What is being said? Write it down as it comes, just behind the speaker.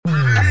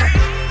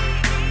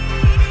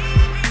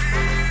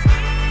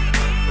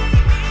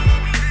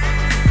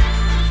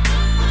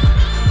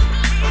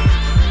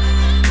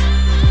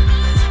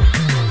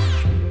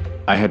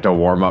I had to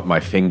warm up my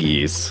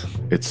fingies.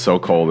 It's so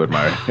cold in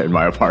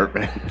my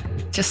apartment.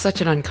 Just such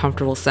an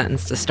uncomfortable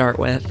sentence to start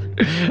with.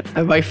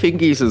 And my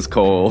fingies is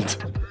cold.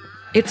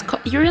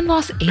 You're in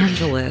Los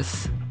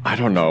Angeles. I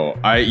don't know.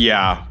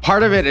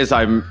 Part of it is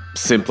I'm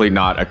simply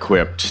not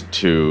equipped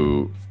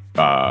to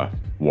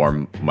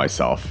warm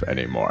myself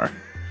anymore.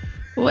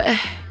 Well,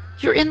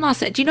 you're in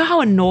Los Angeles. Do you know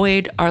how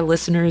annoyed our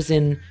listeners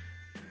in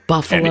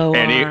Buffalo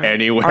are?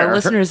 Anywhere. Our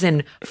listeners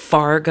in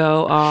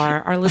Fargo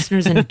are. Our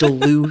listeners in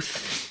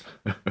Duluth.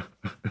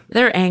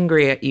 They're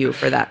angry at you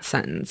for that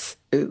sentence.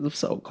 It's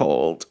so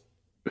cold.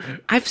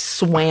 I've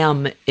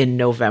swam in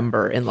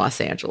November in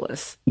Los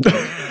Angeles.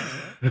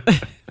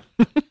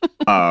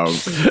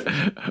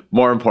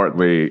 More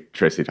importantly,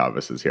 Traci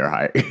Thomas is here.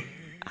 Hi.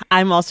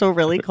 I'm also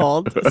really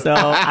cold, so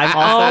I'm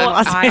also in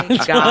Los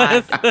Angeles.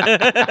 God.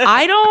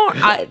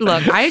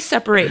 I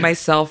separate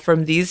myself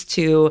from these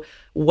two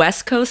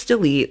West Coast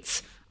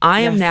elites.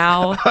 I am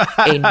now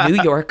a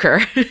New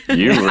Yorker.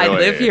 I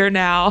live here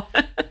now.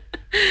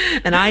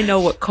 And I know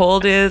what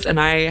cold is, and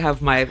I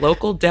have my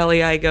local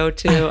deli I go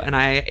to, and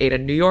I ate a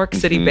New York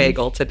City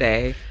bagel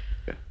today.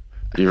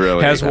 You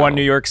really has one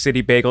New York City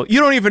bagel. You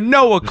don't even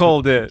know what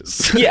cold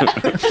is. Yeah.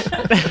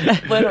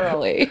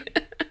 Literally.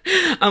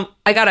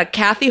 I got a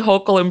Kathy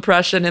Hochul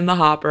impression in the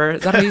hopper.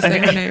 Is that how you say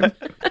her name?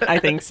 I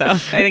think so. I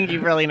think you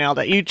really nailed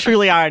it. You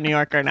truly are a New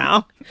Yorker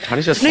now.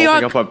 Tony's just New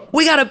holding York, up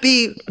we gotta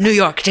be New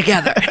York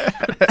together.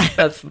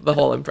 That's the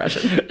whole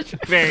impression.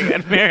 Very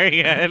good,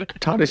 very good.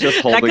 Tony's just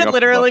holding up. That could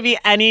literally be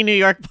any New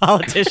York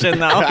politician,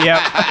 though.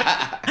 Yep.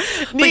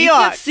 New But you York.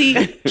 can't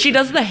see, she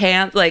does the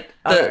hands like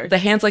the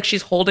hands like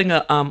she's holding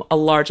a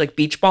large like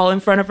beach ball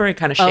in front of her and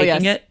kind of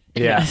shaking it.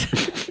 Yeah.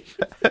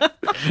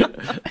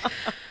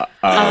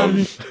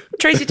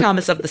 Traci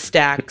Thomas of the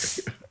Stacks.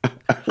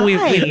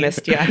 We've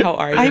missed you. How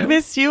are you? I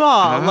missed you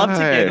all. Love to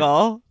Hi.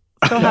 giggle.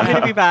 So happy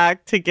to be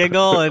back to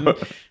giggle and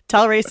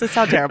tell racists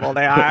how terrible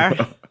they are.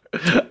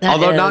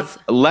 Although not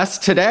less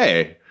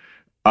today,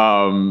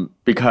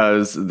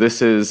 because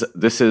this is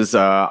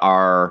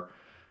our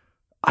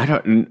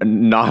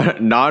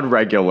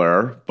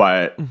non-regular,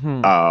 but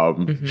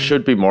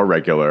should be more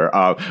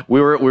regular.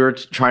 We were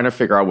trying to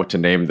figure out what to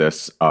name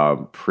this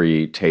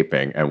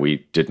pre-taping, and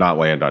we did not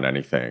land on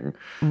anything.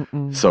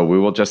 So we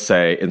will just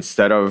say,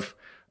 instead of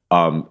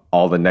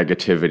all the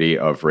negativity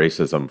of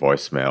racism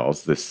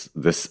voicemails,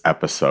 this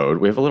episode,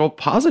 we have a little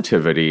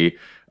positivity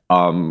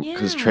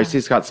because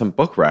Traci's got some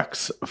book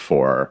recs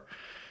for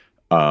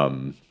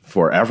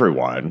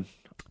everyone.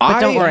 But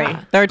don't worry,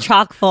 they're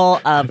chock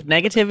full of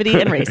negativity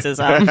and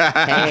racism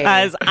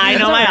because I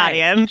know my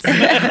audience.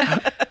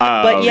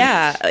 But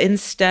yeah,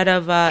 instead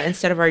of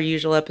our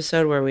usual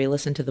episode where we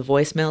listen to the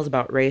voicemails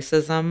about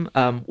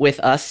racism with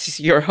us,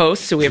 your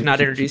hosts, who we have not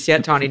introduced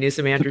yet, Tawny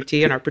Newsom, Andrew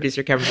T, and our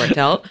producer Kevin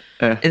Bartelt.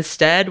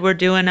 Instead, we're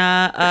doing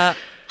a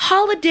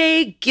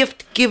holiday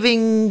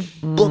gift-giving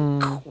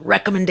book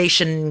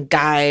recommendation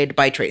guide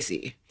by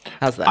Traci.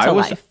 How's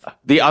that?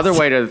 The other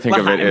way to think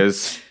of it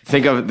is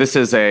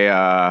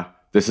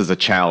this is a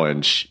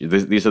challenge.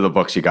 These are the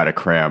books you got to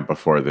cram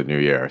before the new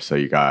year. So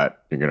you're gonna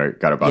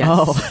got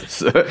about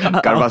 6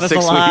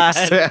 weeks.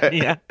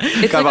 Yeah,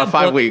 it's got like about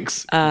 5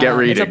 weeks. Get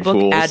reading. It's a book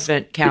fools.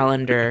 advent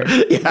calendar.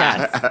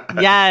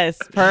 Yes,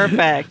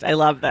 perfect. I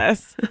love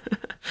this.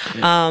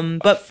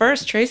 But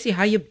first, Traci,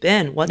 how you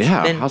been? What's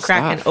been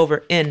cracking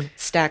over in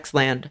Stacks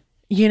land?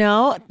 You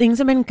know, things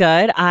have been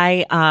good.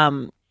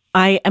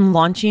 I am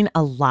launching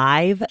a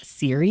live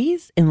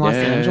series in Los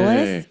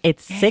Angeles.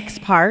 It's 6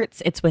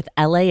 parts. It's with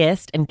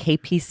LAist and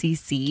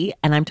KPCC,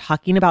 and I'm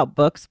talking about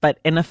books, but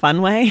in a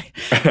fun way.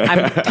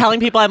 I'm telling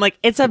people, I'm like,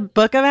 it's a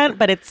book event,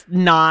 but it's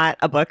not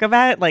a book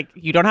event. Like,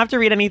 you don't have to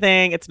read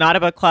anything. It's not a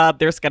book club.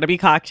 There's going to be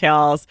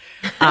cocktails.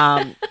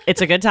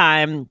 It's a good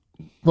time.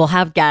 We'll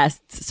have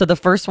guests. So the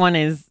first one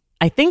is,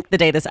 I think, the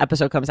day this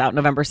episode comes out,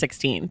 November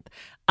 16th.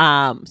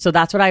 So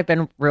that's what I've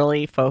been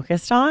really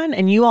focused on.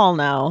 And you all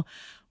know,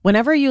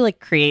 whenever you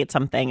like create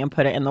something and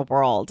put it in the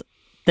world,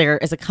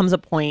 comes a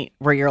point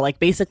where you're like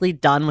basically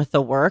done with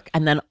the work,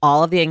 and then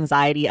all of the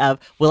anxiety of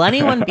will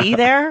anyone be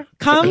there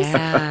comes.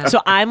 Yeah. So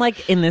I'm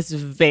like in this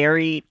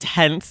very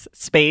tense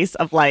space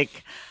of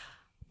like,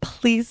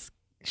 please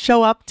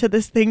show up to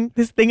this thing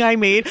I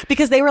made,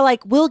 because they were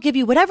like, we'll give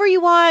you whatever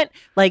you want.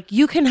 Like,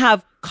 you can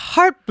have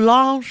carte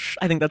blanche.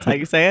 I think that's how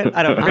you say it.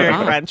 I don't know,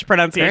 very French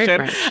pronunciation.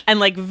 Very French. And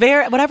like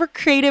whatever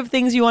creative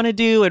things you want to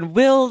do, and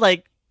we'll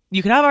like,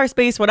 you can have our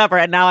space, whatever.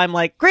 And now I'm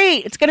like,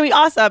 great, it's going to be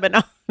awesome. And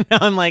now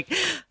I'm like,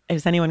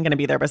 is anyone going to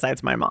be there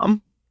besides my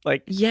mom?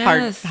 Like,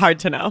 hard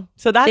to know.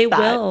 So that's they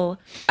will.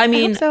 I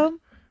mean,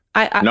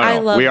 I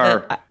love we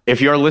are. that. If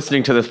you're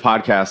listening to this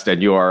podcast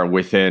and you are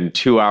within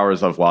 2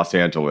 hours of Los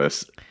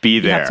Angeles, be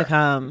there. You have to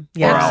come.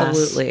 Yeah,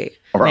 absolutely.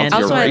 Or else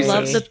you're Also, I racist.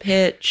 love the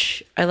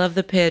pitch. I love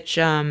the pitch.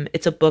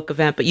 It's a book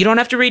event, but you don't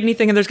have to read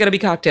anything, and there's going to be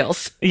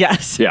cocktails.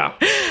 Yes. Yeah.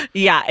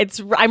 Yeah,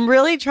 I'm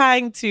really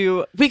trying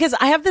to, because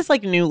I have this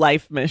like new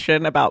life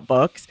mission about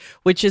books,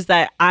 which is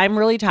that I'm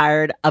really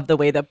tired of the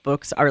way that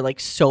books are like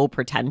so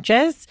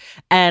pretentious.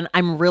 And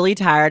I'm really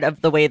tired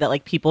of the way that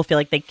like people feel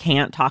like they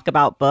can't talk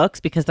about books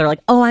because they're like,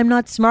 oh, I'm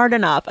not smart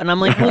enough. And I'm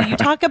like, well, you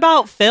talk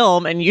about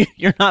film and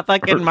you're not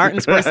fucking Martin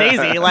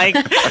Scorsese. Like,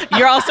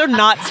 you're also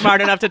not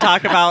smart enough to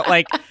talk about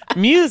like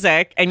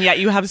music. And yet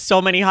you have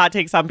so many hot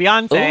takes on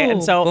Beyonce. Ooh,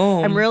 and so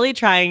boom. I'm really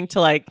trying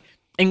to like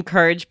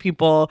encourage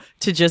people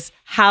to just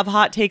have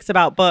hot takes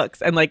about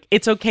books, and like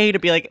it's okay to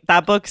be like,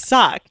 that book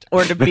sucked,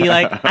 or to be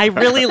like, I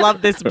really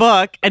love this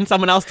book, and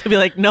someone else to be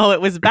like, no, it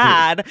was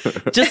bad.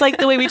 Just like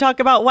the way we talk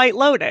about White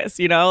Lotus,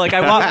 you know, like I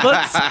want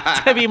books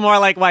to be more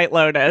like White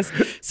Lotus.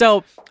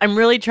 So I'm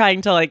really trying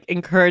to like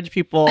encourage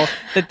people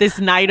that this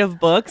night of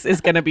books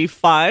is going to be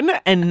fun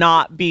and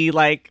not be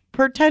like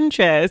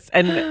pretentious.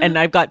 And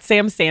I've got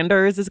Sam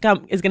Sanders is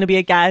going to be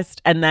a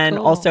guest, and then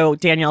also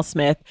Danielle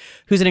Smith,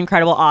 who's an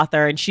incredible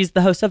author, and she's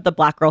the host of the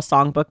Black Girl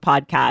Songbook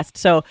podcast.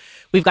 So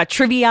we've got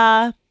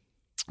trivia,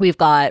 we've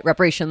got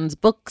Reparations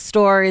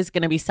Bookstore is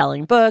going to be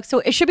selling books, so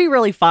it should be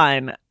really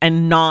fun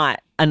and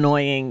not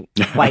annoying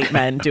white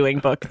men doing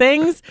book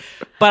things.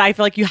 But I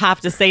feel like you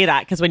have to say that,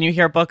 because when you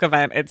hear book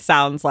event, it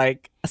sounds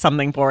like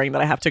something boring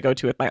that I have to go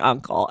to with my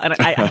uncle. And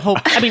I hope,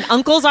 I mean,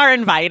 uncles are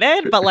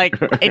invited, but like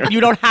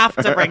you don't have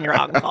to bring your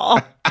uncle.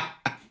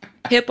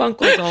 Hip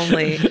uncles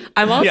only.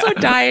 I'm also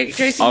dying,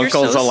 Traci.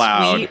 Uncles you're so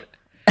allowed. sweet.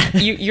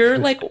 You're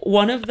like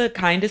one of the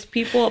kindest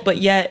people, but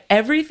yet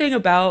everything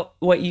about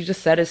what you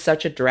just said is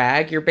such a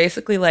drag. You're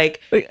basically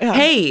like,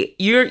 hey,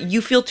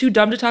 you feel too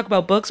dumb to talk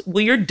about books.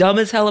 Well, you're dumb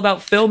as hell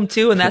about film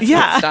too, and that's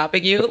not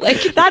stopping you.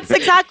 Like, that's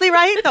exactly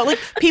right. Though, like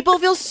people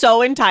feel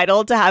so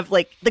entitled to have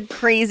like the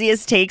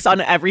craziest takes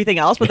on everything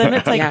else, but then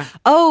it's like,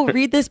 oh,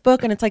 read this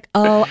book, and it's like,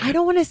 oh, I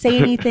don't want to say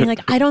anything.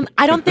 Like, I don't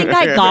think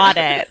I got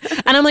it,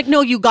 and I'm like,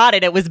 no, you got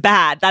it. It was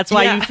bad. That's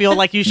why you feel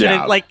like you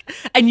shouldn't like,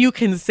 and you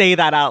can say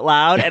that out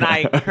loud, and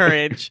I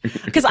encourage,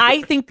 because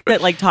I think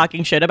that like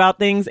talking shit about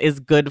things is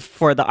good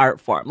for the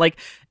art form. Like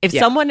if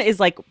someone is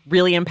like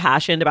really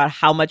impassioned about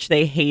how much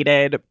they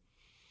hated,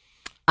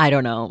 I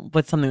don't know,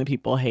 what's something that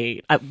people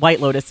hate? White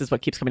Lotus is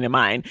what keeps coming to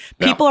mind.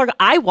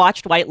 I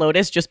watched White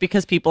Lotus just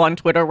because people on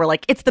Twitter were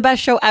like, it's the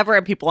best show ever.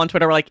 And people on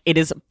Twitter were like, it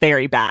is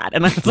very bad.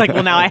 And I was like,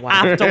 well, now I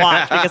have to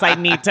watch because I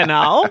need to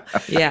know.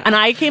 Yeah. And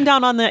I came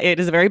down on the, it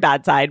is a very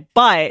bad side,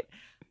 but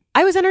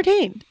I was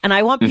entertained, and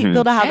I want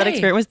people to have that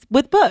experience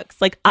with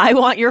books. Like, I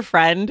want your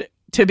friend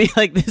to be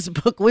like, this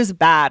book was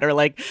bad, or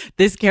like,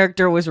 this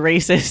character was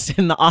racist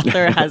and the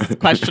author has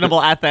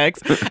questionable ethics.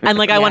 And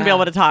like, I want to be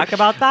able to talk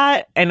about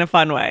that in a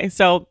fun way.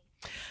 So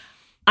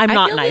I'm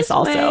not nice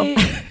also.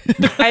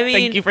 I mean,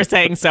 thank you for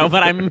saying so,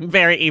 but I'm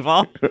very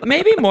evil.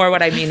 Maybe more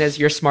what I mean is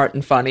you're smart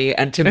and funny.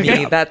 And to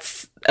me,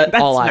 that's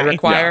all I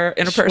require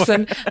in a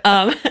person.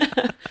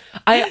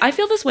 I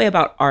feel this way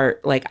about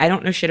art. Like, I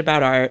don't know shit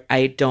about art.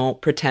 I don't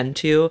pretend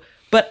to,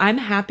 but I'm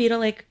happy to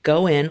like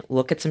go in,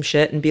 look at some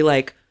shit and be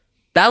like,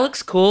 that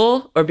looks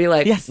cool, or be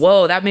like,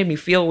 whoa, that made me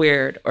feel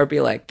weird, or be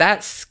like,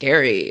 that's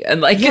scary. And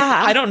like,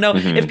 I don't know.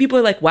 If people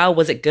are like, wow,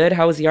 was it good?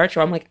 How was the art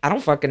show? I'm like, I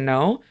don't fucking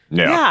know.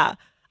 Yeah.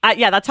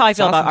 That's how I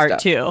feel about art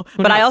too.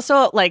 But I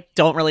also like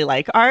don't really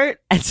like art,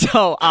 and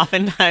so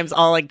oftentimes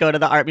I'll like go to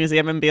the art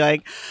museum and be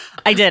like,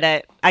 I did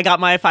it. I got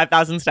my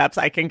 5,000 steps.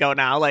 I can go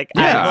now. Like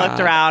I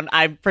looked around.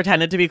 I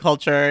pretended to be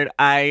cultured.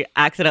 I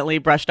accidentally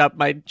brushed up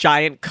my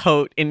giant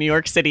coat in New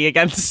York City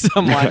against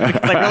someone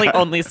because I really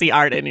only see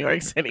art in New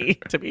York City,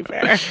 to be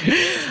fair.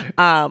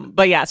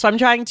 But yeah, so I'm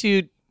trying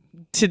to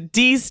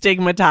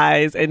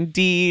destigmatize and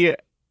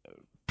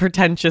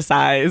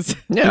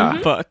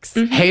pretentiousize books.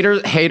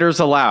 Haters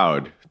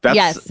allowed.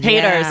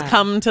 Haters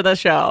come to the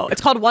show.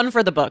 It's called One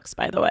for the Books,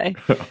 by the way.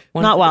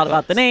 Not wild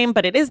about the name,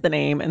 but it is the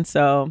name, and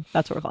so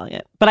that's what we're calling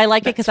it. But I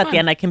like it because at the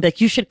end I can be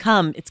like, you should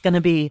come. It's going to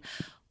be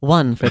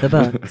one for the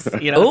books.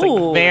 You know, it's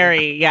like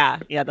very,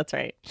 that's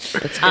right.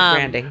 That's good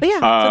branding. But so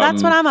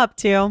that's what I'm up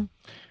to.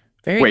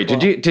 Wait, cool.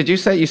 did you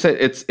say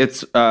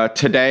it's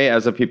today,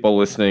 as of people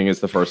listening, is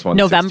the first one?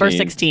 November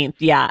 16th.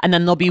 Yeah, and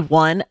then there'll be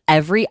one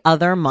every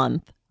other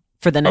month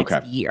for the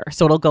next year.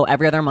 So it'll go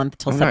every other month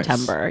till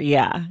September.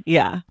 Nice.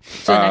 Yeah.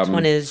 So the next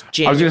one is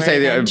January. I was going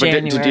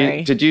to say,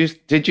 but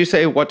did you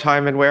say what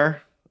time and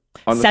where?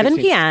 On 7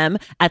 p.m.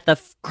 at the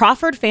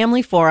Crawford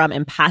Family Forum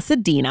in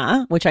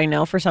Pasadena, which I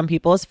know for some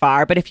people is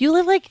far, but if you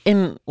live like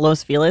in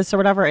Los Feliz or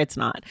whatever, it's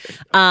not.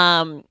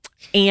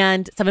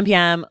 And 7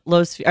 p.m.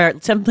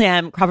 7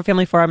 p.m. Crawford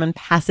Family Forum in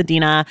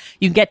Pasadena.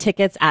 You can get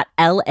tickets at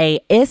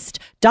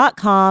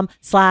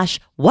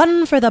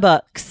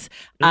laist.com/oneforthebooks.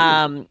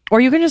 Or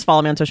you can just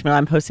follow me on social media.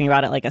 I'm posting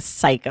about it like a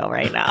psycho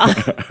right now.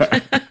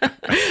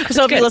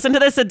 So if you listen to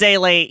this a day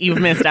late, you've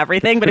missed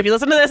everything. But if you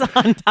listen to this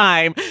on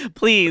time,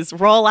 please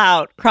roll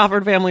out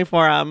Crawford Family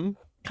Forum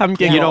Come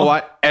giggle. You know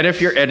what? And if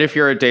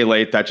you're a day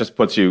late, that just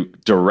puts you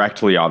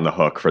directly on the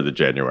hook for the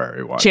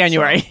January one.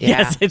 January. So.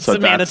 Yes, it's a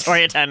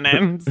mandatory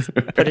attendance.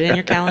 Put it in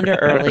your calendar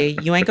early.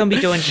 You ain't gonna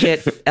be doing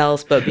shit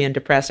else but being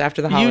depressed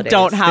after the holidays. You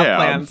don't have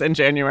plans in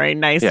January.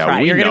 Nice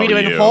try. You're gonna be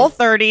doing you.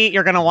 Whole30.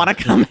 You're gonna want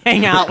to come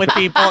hang out with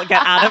people.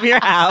 Get out of your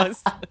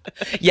house.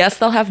 Yes,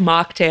 they'll have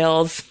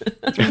mocktails.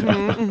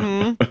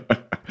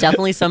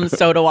 Definitely some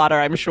soda water,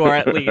 I'm sure,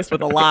 at least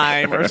with a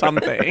lime or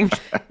something.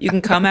 You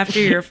can come after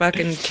your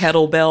fucking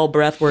kettlebell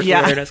breathwork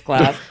awareness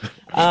class.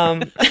 All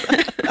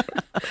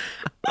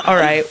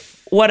right.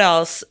 What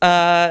else?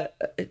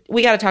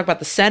 We got to talk about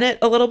the Senate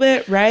a little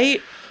bit,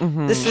 right?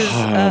 Mm-hmm. This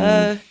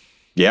is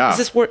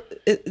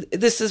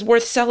this is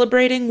worth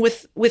celebrating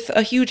with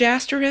a huge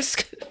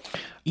asterisk.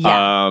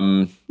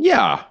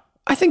 Yeah,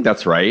 I think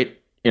that's right.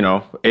 You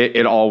know,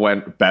 it all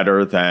went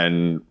better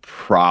than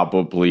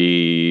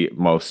probably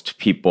most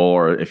people,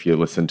 or if you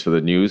listen to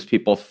the news,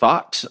 people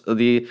thought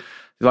the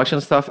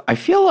election stuff. I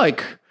feel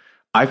like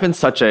I've been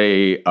such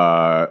a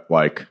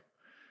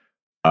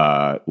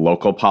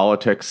local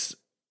politics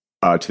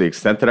to the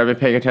extent that I've been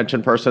paying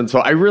attention person.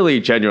 So I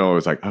really genuinely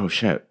was like, oh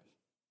shit,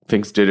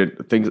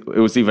 it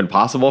was even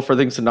possible for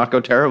things to not go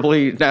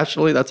terribly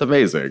nationally. That's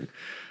amazing.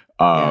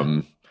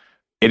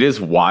 It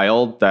is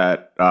wild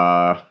that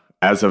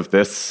as of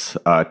this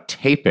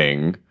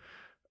taping,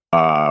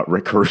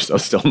 Rick Caruso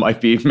still might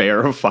be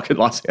mayor of fucking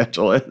Los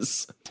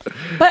Angeles.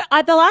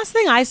 But the last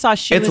thing I saw,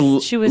 she was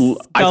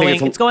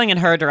going. It's going in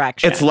her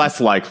direction. It's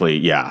less likely,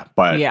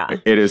 but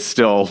it is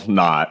still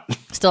not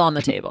still on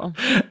the table.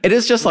 It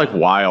is just like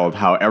wild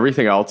how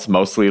everything else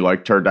mostly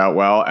like turned out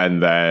well,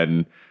 and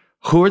then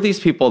who are these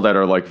people that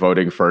are like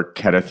voting for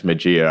Kenneth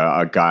Mejia,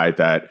 a guy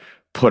that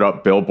put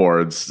up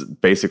billboards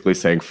basically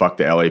saying "fuck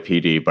the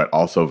LAPD," but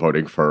also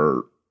voting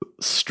for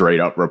straight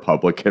up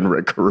Republican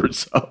Rick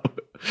Caruso.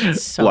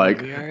 So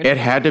like weird. It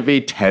had to be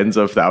tens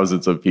of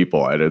thousands of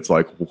people, and it's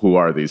like, who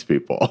are these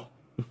people?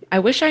 I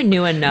wish I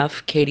knew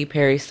enough Katy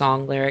Perry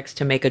song lyrics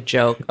to make a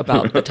joke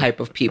about the type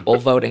of people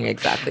voting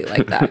exactly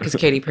like that, because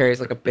Katy Perry is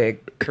like a big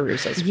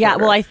Caruso supporter. Yeah,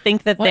 well, I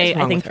think that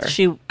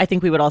I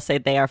think we would all say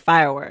they are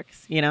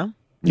fireworks, you know?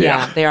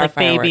 Yeah, they are like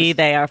fireworks. Baby,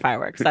 they are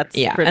fireworks. That's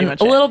pretty and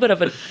much a little bit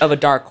of a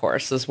dark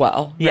horse as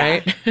well,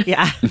 right?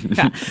 Yeah.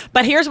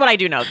 But here's what I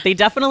do know: they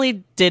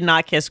definitely did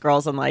not kiss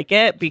girls and like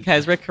it,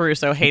 because Rick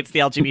Caruso hates the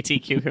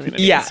LGBTQ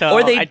community. Yeah, so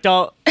or they I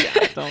don't.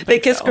 They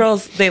kissed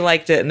girls, they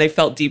liked it, and they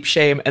felt deep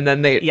shame, and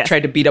then they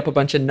tried to beat up a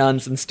bunch of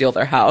nuns and steal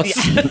their house.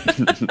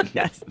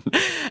 Yes,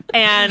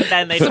 and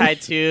then they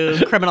tried to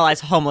criminalize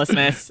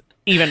homelessness.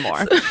 Even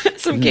more.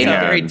 Some Katy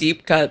Perry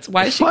deep cuts.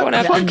 Why is she going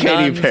after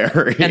Katy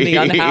Perry and the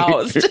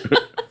unhoused?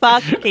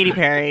 Fuck Katy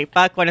Perry.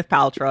 Fuck Gwyneth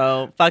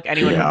Paltrow. Fuck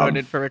anyone who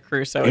voted for Rick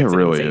Caruso. It's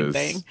really an is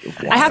insane thing.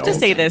 wild. I have to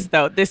say this,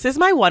 though. This is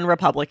my one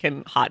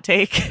Republican hot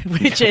take,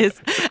 which is,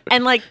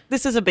 and like,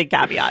 this is a big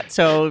caveat,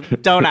 so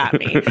don't at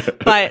me.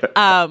 But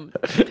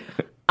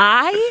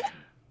I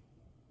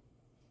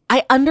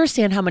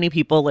understand how many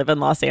people live in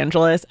Los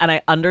Angeles, and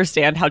I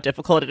understand how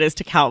difficult it is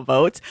to count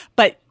votes,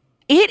 but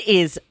it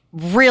is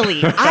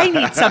really, I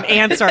need some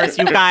answers,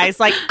 you guys.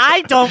 Like,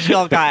 I don't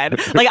feel good.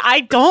 Like,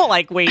 I don't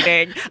like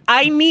waiting.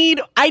 I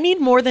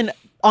need more than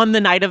on the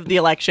night of the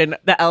election,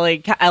 the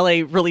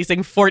LA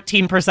releasing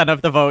 14%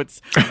 of the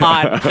votes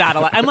on that.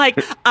 I'm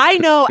like, I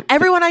know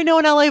everyone I know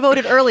in LA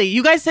voted early.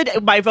 You guys said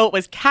my vote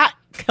was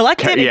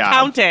collected and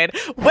counted.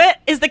 What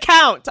is the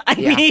count? I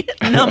need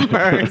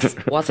numbers.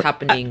 What's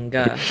happening?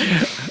 But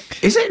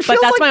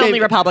that's my only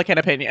Republican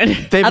opinion.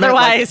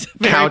 Otherwise,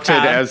 counted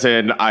as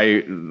in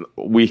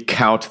we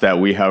count that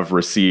we have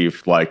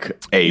received like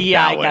a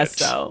ballot. I guess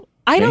so.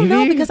 I don't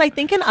know, because I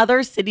think in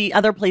other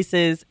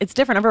places, it's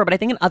different everywhere, but I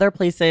think in other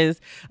places,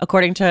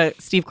 according to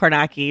Steve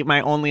Kornacki, my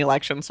only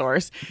election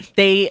source,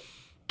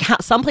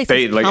 some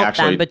places count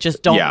them, but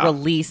just don't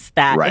release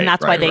that. And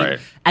that's why they,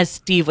 as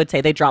Steve would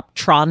say, they drop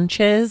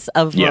tranches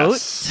of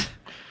votes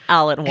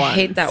all at once. I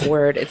hate that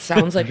word. It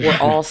sounds like we're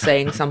all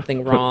saying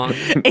something wrong.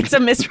 It's a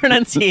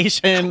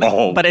mispronunciation,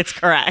 but it's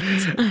correct.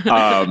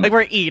 Like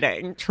we're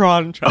eating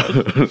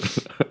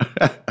tranches.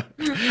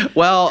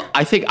 Well,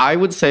 I think I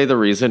would say the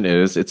reason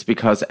is it's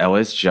because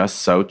LA's just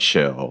so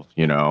chill,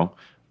 you know?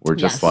 We're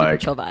just like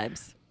chill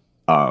vibes.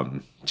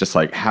 Just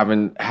like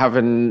having,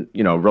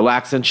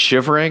 relaxing,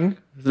 shivering.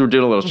 We're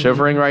doing a little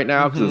shivering right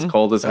now because it's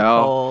cold as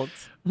hell.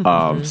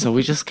 Cold. So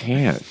we just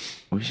can't.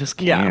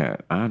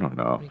 I don't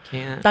know. We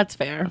can't. That's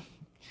fair.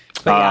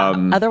 But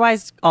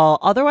otherwise,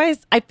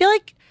 I feel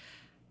like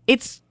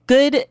it's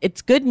good.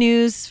 It's good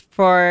news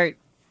for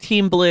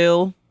Team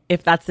Blue,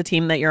 if that's the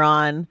team that you're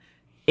on.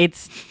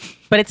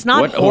 But it's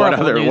not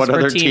horrible news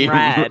for Team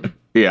Red.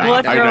 Yeah, well,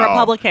 if you're a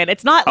Republican,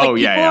 it's not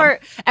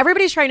like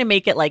everybody's trying to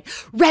make it like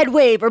red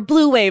wave or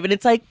blue wave, and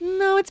it's like,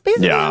 no, it's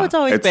basically how it's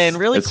always been,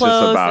 really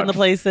close in the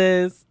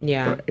places.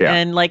 Yeah.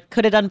 And like,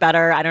 could have done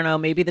better. I don't know.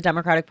 Maybe the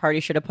Democratic Party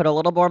should have put a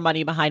little more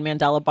money behind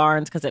Mandela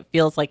Barnes, because it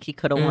feels like he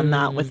could have won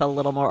that with a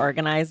little more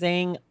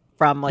organizing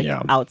from like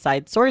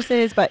outside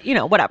sources. But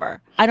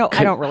whatever. I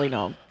don't really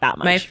know that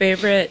much. My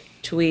favorite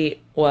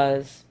tweet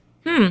was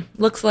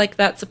Looks like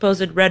that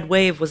supposed red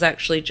wave was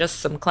actually just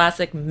some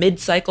classic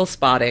mid-cycle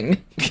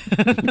spotting.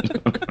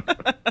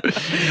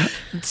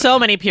 So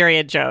many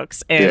period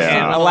jokes in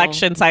an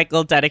election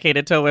cycle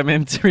dedicated to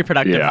women's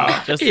reproductive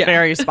health. Just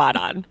very spot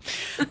on.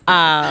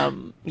 I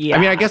mean,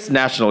 I guess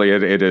nationally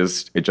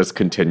it just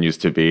continues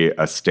to be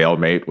a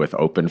stalemate with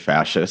open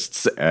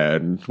fascists,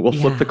 and we'll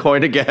flip the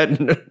coin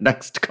again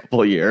next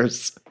couple of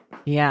years.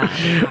 Yeah.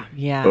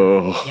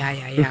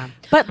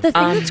 But the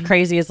thing that's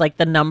crazy is like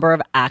the number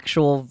of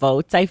actual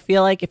votes. I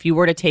feel like if you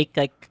were to take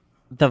like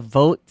the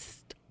votes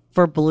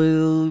for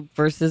blue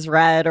versus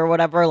red or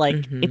whatever,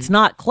 like it's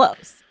not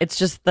close. It's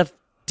just the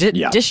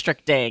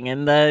districting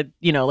and the,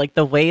 like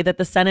the way that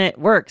the Senate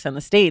works and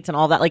the states and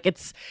all that. Like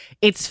it's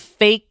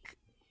fake.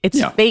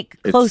 It's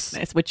fake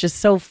closeness, which is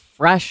so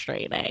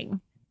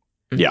frustrating.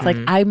 Yeah. It's like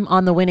I'm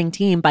on the winning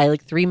team by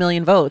like 3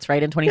 million votes,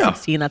 right? In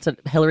 2016, that's what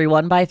Hillary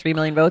won by, 3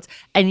 million votes.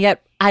 And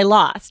yet I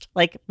lost.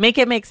 Like, make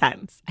it make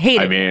sense.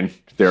 I mean,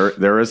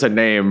 there is a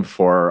name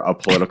for a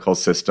political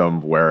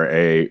system where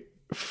a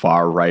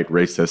far-right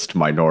racist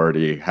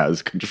minority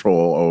has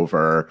control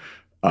over,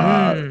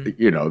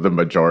 the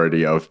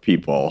majority of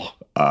people.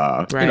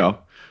 Right.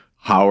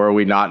 How are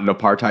we not an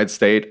apartheid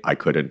state? I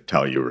couldn't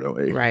tell you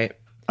really. Right.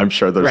 I'm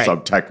sure there's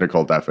some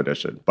technical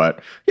definition,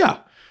 but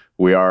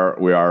we are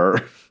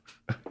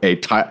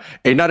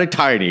not a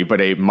tiny,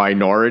 but a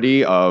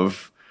minority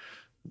of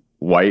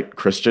white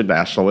Christian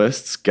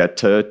nationalists get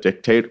to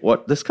dictate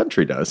what this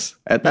country does,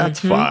 and that's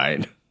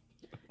fine.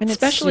 And it's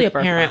especially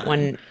apparent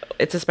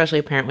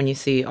when you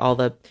see all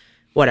the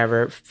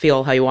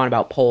feel how you want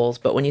about polls,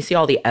 but when you see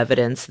all the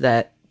evidence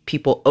that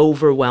people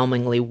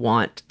overwhelmingly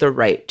want the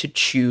right to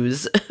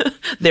choose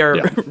their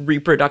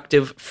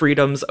reproductive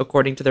freedoms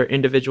according to their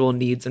individual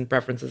needs and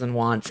preferences and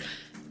wants,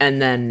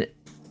 and then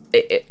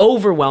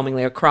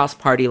overwhelmingly across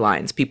party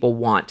lines, people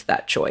want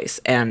that choice.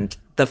 And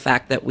the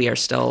fact that we are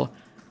still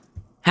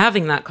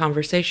having that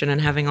conversation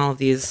and having all of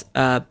these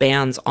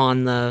bans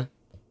on the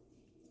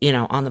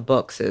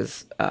books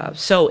is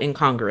so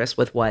incongruous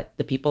with what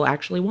the people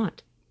actually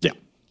want.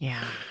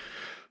 Yeah.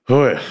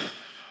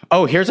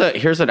 Oh, here's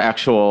an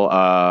actual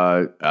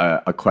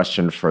a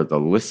question for the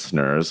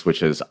listeners,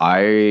 which is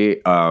the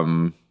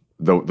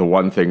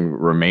one thing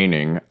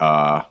remaining.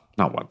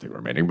 Not one thing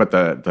remaining, but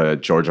the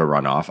Georgia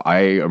runoff. I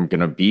am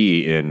going to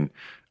be in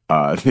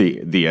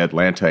the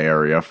Atlanta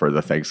area for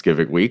the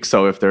Thanksgiving week.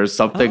 So if there's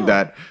something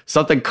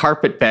something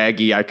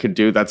carpetbaggy I could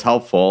do that's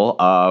helpful,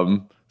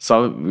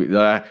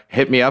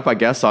 hit me up, I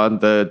guess, on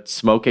the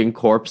smoking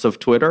corpse of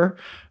Twitter,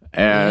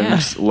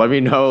 and let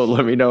me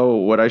know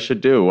what I should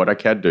do, what I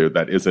can do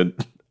that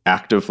isn't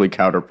actively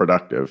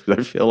counterproductive.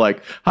 I feel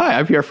like, hi,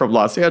 I'm here from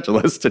Los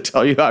Angeles to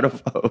tell you how to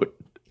vote.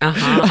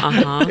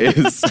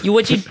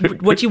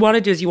 What you want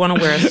to do is you want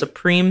to wear a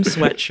Supreme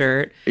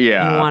sweatshirt.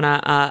 Yeah. You want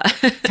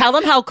to tell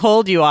them how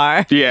cold you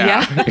are.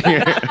 Yeah.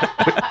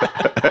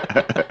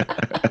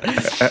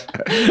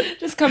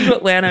 Just come to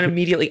Atlanta and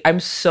immediately, I'm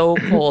so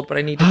cold, but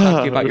I need to talk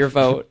to you about your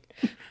vote.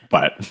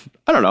 But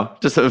I don't know.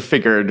 Just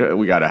figured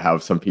we got to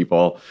have some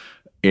people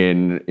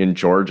in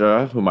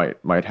Georgia who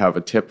might have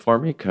a tip for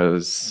me,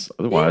 because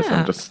otherwise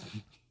I'm just,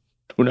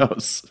 who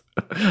knows?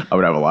 I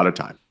would have a lot of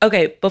time.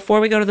 Okay, before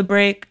we go to the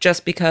break,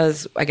 just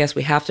because I guess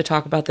we have to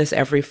talk about this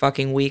every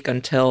fucking week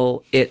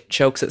until it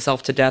chokes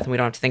itself to death and we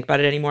don't have to think about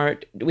it anymore.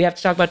 We have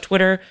to talk about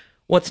Twitter.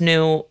 What's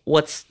new?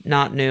 What's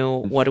not new?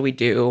 What do we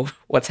do?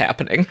 What's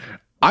happening?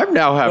 I'm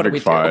now having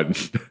fun.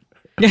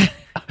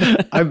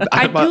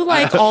 I do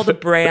like all the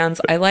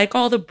brands. I like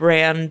all the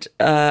brand.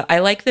 I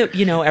like that,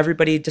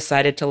 everybody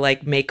decided to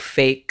like make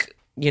fake,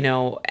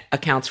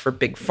 accounts for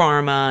big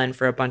pharma and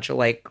for a bunch of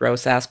like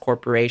gross ass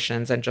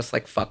corporations and just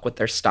like fuck with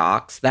their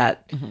stocks.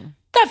 That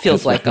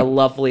feels like a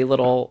lovely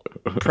little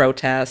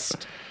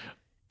protest.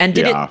 And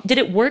did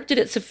it work? Did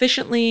it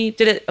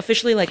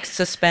officially like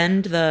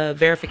suspend the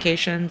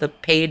verification, the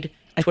paid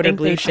Twitter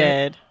blue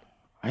shit?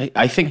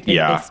 I think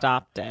they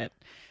stopped it.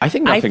 I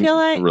think nothing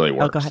really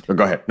works. Go ahead.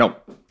 Go ahead.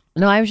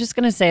 No, I was just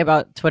going to say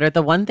about Twitter,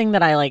 the one thing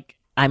that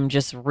I'm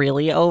just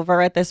really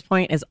over at this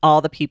point is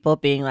all the people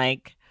being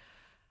like,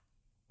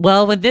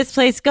 well, when this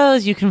place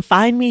goes, you can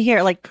find me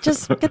here. Like,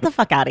 just get the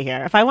fuck out of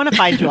here. If I want to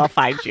find you, I'll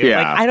find you. Yeah.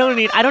 Like, I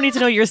don't need to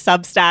know your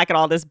Substack and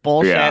all this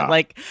bullshit. Yeah.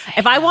 Like,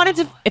 if I wanted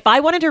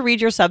to read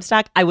your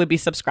Substack, I would be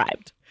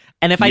subscribed.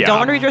 And if I don't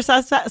want to read your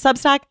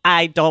Substack,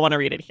 I don't want to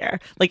read it here.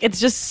 Like, it's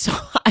just so,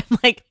 I'm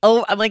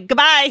like,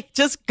 goodbye,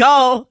 just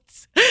go.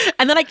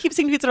 And then I keep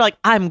seeing tweets that are like,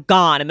 I'm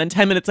gone. And then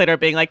 10 minutes later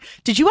being like,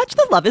 did you watch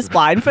the Love is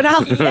Blind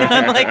finale? And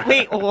I'm like,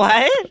 wait,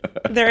 what?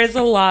 There is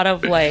a lot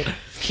of like,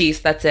 peace,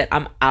 that's it,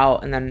 I'm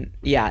out. And then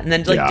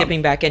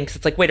dipping back in because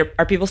it's like, wait,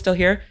 are people still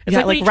here? It's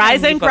like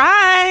rise and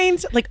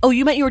grind. Like, oh,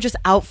 you meant you were just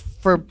out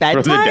for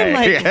bedtime?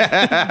 Like,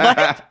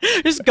 what?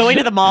 Just going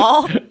to the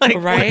mall? Like,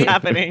 right? What's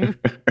happening?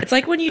 It's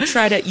like when you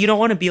you don't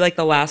want to be like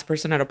the last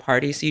person at a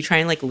party, so you try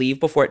and like leave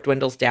before it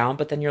dwindles down,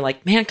 but then you're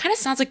like, man, it kind of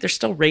sounds like they're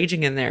still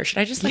raging in there. Should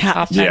I just like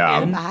hop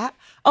back in?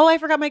 Oh, I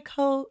forgot my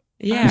coat.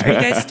 Yeah, are you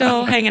guys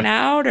still hanging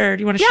out, or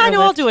do you want to? Yeah, I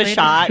know. I'll do a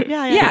shot.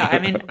 Yeah. I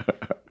mean,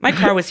 My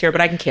car was here,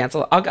 but I can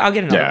cancel. I'll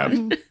get another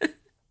one.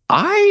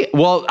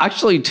 Well,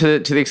 actually, to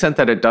the extent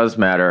that it does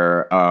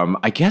matter,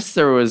 I guess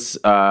there was.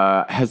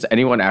 Has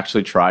anyone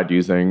actually tried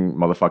using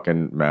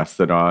motherfucking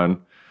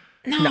Mastodon?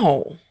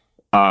 No.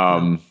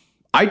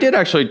 I did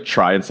actually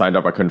try and signed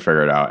up. I couldn't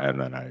figure it out,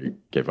 and then I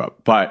gave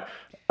up. But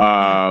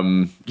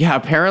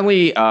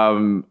apparently,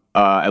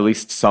 at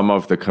least some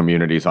of the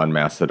communities on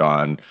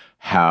Mastodon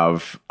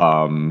have,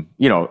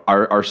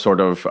 are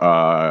sort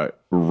of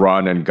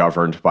run and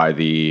governed by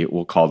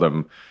we'll call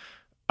them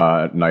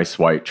nice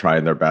white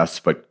trying their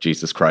best, but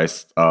Jesus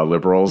Christ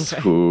liberals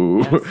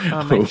who.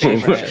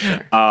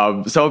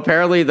 So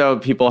apparently, though,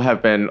 people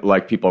have been,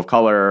 like people of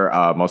color,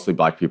 mostly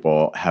Black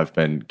people, have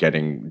been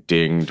getting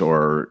dinged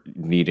or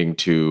needing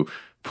to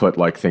put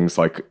like things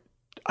like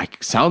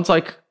sounds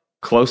like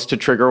close to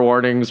trigger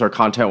warnings or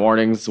content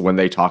warnings when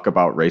they talk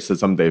about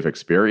racism they've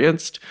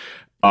experienced.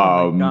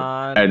 Oh my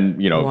God.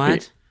 And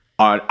what?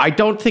 I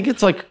don't think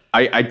it's like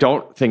I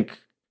don't think.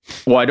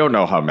 Well, I don't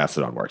know how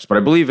Mastodon works, but I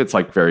believe it's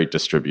like very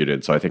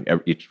distributed. So I think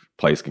each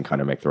place can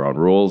kind of make their own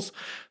rules.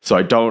 So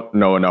I don't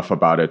know enough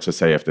about it to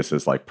say if this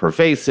is like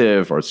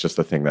pervasive or it's just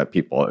a thing that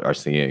people are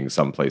seeing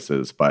some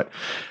places. But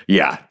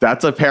yeah,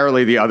 that's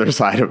apparently the other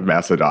side of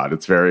Mastodon.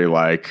 It's very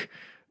like,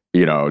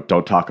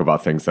 don't talk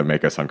about things that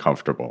make us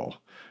uncomfortable.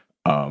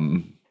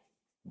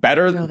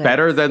 Better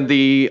than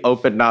the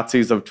open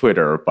Nazis of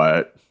Twitter,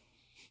 but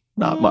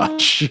not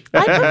much.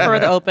 I prefer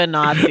the open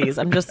Nazis.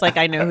 I'm just like,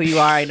 I know who you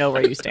are. I know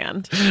where you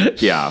stand.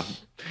 Yeah.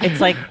 It's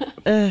like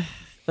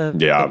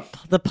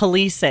the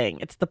policing.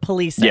 It's the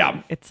policing.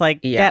 Yeah. It's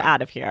like, get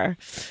out of here.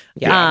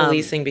 Yeah.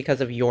 Policing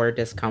because of your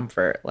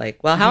discomfort.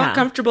 Like, well, how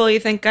uncomfortable do you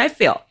think I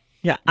feel?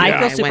 Yeah. I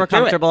feel super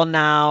comfortable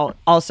now,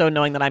 also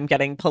knowing that I'm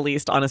getting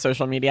policed on a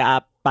social media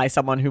app by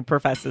someone who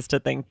professes to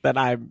think that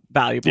I'm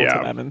valuable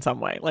to them in some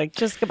way. Like,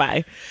 just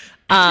goodbye.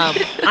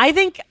 I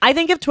think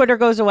if Twitter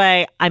goes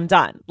away, I'm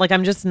done. Like,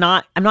 I'm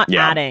not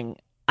adding.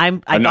 I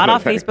got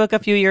off Facebook a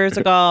few years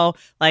ago.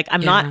 Like,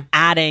 I'm not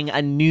adding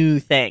a new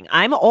thing.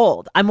 I'm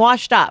old. I'm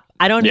washed up.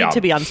 I don't need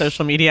to be on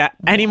social media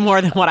any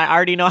more than what I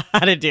already know how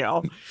to do.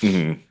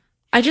 Mm-hmm.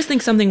 I just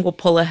think something will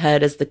pull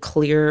ahead as the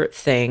clear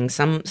thing.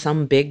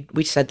 Some big,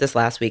 we said this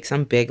last week,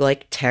 some big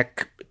like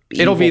tech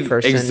It'll be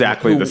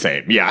exactly the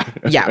same. Yeah.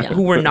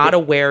 Who we're not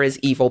aware is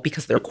evil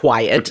because they're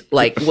quiet.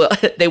 Like, well,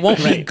 they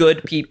won't be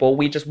good people.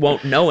 We just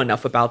won't know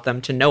enough about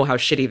them to know how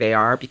shitty they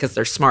are because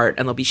they're smart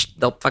and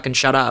they'll fucking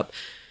shut up.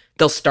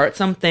 They'll start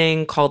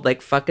something called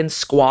like fucking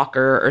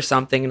Squawker or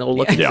something, and it'll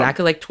look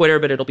exactly like Twitter,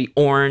 but it'll be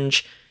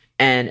orange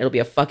and it'll be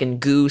a fucking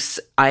goose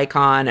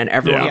icon, and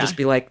everyone will just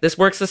be like, this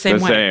works the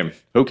same way.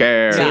 Who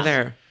cares? See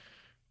there.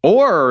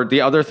 Or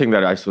the other thing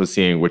that I was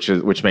seeing,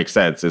 which makes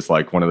sense, is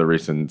like one of the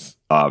reasons,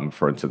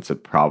 for instance,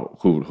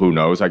 who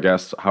knows, I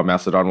guess, how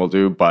Mastodon will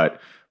do, but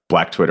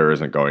Black Twitter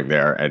isn't going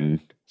there. And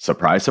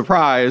surprise,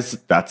 surprise,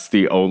 that's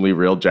the only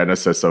real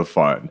genesis of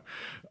fun.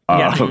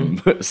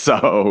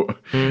 So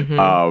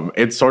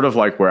it's sort of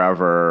like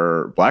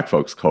wherever Black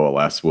folks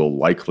coalesce will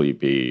likely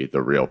be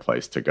the real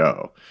place to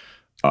go.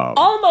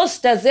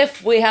 Almost as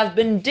if we have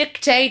been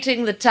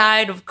dictating the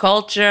tide of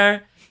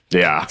culture.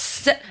 Yeah.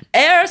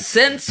 Ever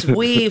since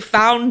we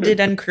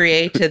founded and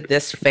created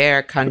this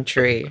fair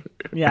country.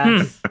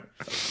 Yes.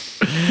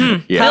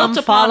 Come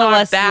follow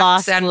us,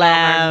 lost and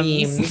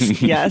lambs.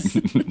 Yes.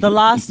 The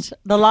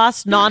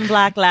lost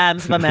non-Black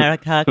lambs of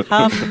America,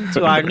 come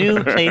to our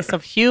new place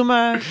of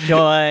humor,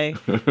 joy,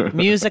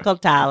 musical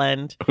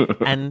talent,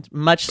 and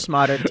much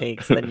smarter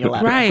takes than you'll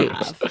ever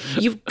have.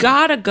 You've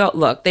got to go.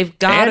 Look, they've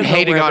got to go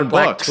hating wherever on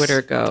Black books.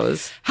 Twitter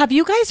goes. Have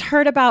you guys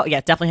heard about? Yeah,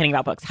 definitely hating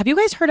about books. Have you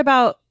guys heard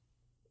about?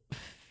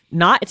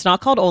 It's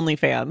not called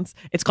OnlyFans.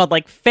 It's called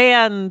like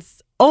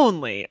Fans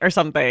Only or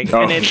something.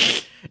 Oh.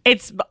 And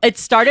it's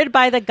started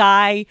by the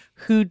guy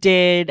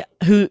sorry,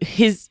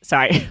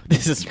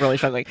 this is really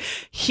struggling.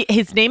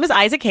 His name is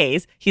Isaac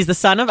Hayes. He's the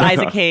son of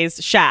Isaac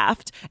Hayes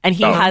Shaft, and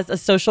he has a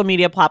social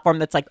media platform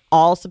that's like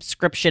all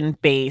subscription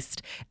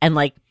based, and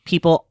like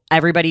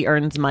everybody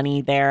earns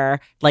money there,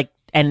 like.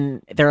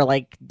 And they're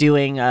like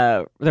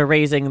they're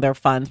raising their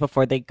funds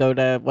before they go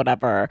to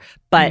whatever.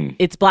 But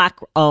it's Black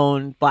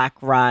owned,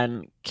 Black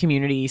run,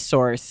 community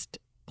sourced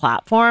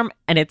platform.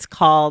 And it's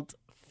called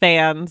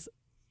Fans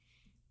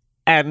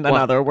and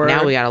another word.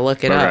 Now we got to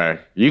look it up.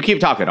 You keep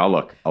talking. I'll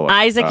look.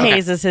 Isaac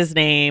Hayes is his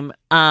name.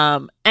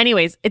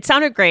 Anyways, it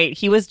sounded great.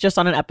 He was just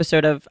on an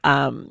episode of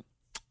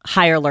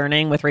Higher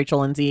Learning with Rachel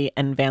Lindsay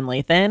and Van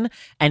Lathan,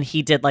 and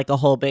he did like a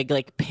whole big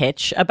like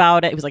pitch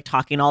about it. He was like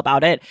talking all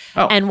about it.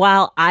 And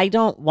while I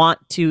don't want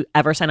to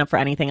ever sign up for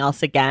anything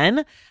else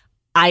again,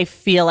 I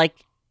feel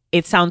like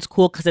it sounds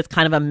cool because it's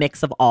kind of a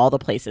mix of all the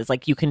places.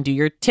 Like you can do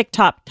your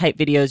TikTok type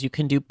videos, you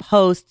can do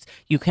posts,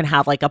 you can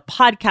have like a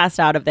podcast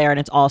out of there, and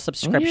it's all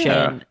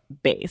subscription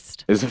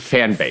based. It's a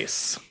fan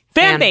base.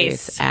 Fan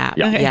base app.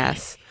 Yeah. Okay.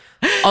 Yes.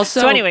 Also,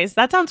 so anyways,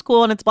 that sounds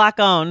cool, and it's Black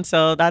owned,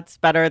 so that's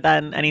better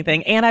than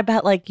anything. And I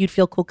bet like you'd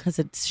feel cool because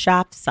it's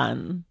Shaft's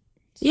son.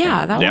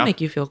 Yeah, that would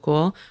make you feel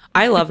cool.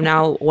 I love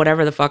now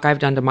whatever the fuck I've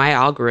done to my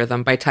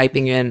algorithm by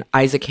typing in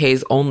Isaac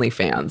Hayes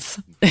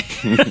OnlyFans.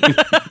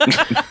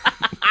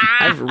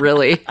 I've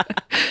really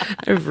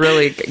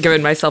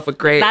given myself a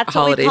great holiday season. That's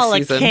what we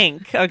call a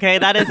kink, okay?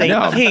 That is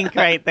a kink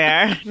right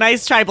there.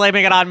 Nice try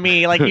blaming it on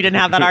me, like you didn't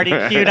have that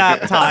already queued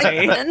up,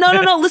 Tawny.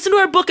 No. Listen to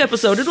our book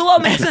episode. It'll all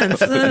make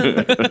sense.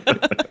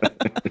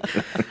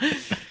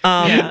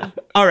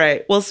 All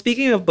right. Well,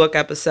 speaking of book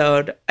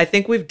episode, I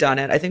think we've done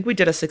it. I think we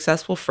did a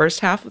successful first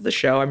half of the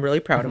show. I'm really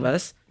proud of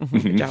us.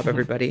 Good job,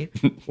 everybody.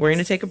 We're going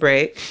to take a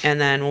break. And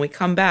then when we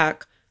come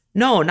back,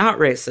 no, not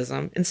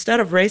racism. Instead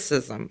of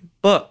racism,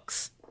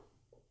 books.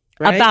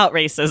 Right? About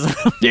racism.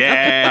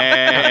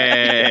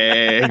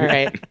 Yay! All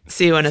right.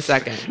 See you in a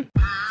second.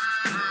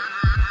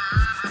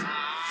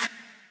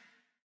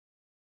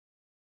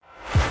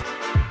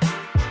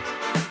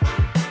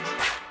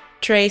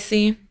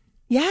 Traci.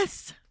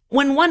 Yes.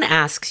 When one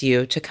asks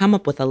you to come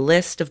up with a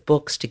list of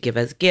books to give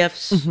as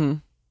gifts,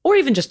 or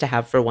even just to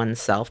have for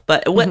oneself,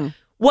 but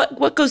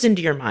what goes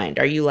into your mind?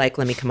 Are you like,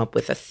 let me come up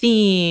with a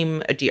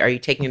theme? Are you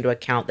taking into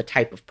account the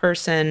type of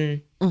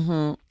person?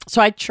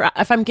 So I try,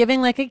 if I'm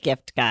giving like a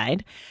gift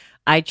guide,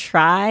 I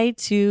try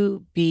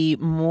to be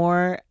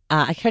more,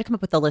 I try to come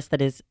up with a list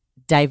that is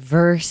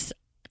diverse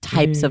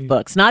types of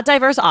books, not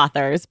diverse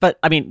authors, but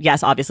I mean,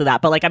 yes, obviously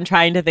that, but like I'm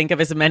trying to think of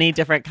as many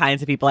different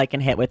kinds of people I can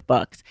hit with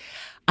books.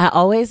 I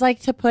always like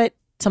to put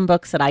some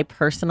books that I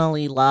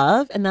personally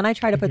love, and then I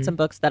try to put some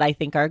books that I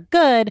think are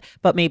good,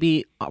 but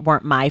maybe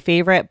weren't my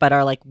favorite, but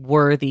are like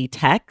worthy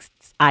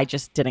texts. I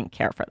just didn't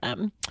care for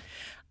them.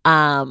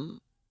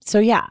 So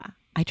yeah,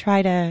 I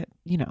try to,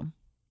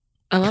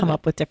 come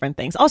up with different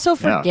things. Also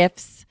for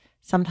gifts,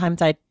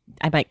 sometimes I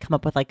might come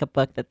up with like a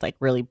book that's like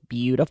really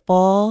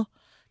beautiful.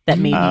 That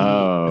maybe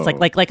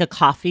it's like a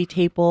coffee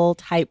table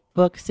type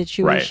book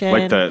situation.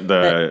 Right, like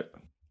the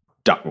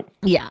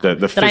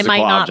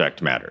physical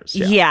object matters.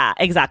 Yeah,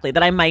 exactly.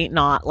 That I might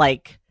not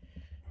like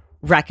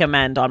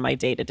recommend on my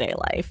day-to-day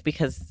life,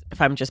 because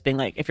if I'm just being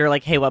like, if you're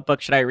like, hey, what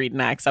book should I read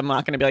next? I'm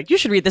not going to be like, you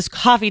should read this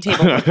coffee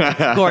table book.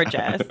 It's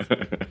gorgeous.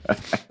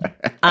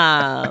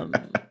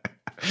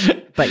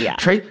 But yeah.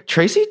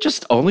 Traci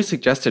just only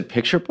suggested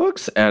picture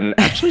books, and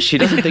actually she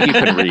doesn't think you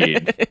can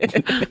read.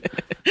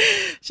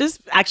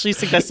 Just actually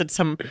suggested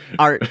some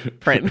art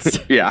prints.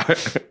 Yeah.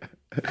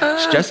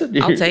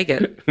 I'll take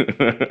it.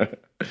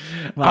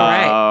 All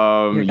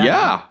right.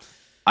 Yeah.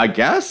 I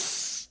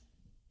guess.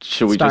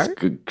 Should we just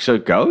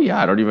go?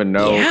 Yeah, I don't even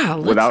know. Yeah,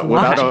 let's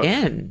launch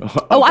in.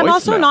 I'm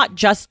also not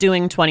just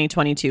doing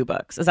 2022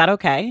 books. Is that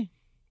okay?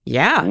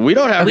 Yeah. We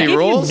don't have any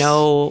rules.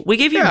 We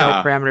gave you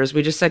no parameters.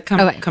 We just said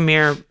come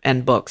here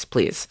and books,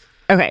 please.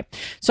 Okay.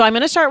 So I'm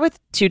going to start with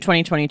 2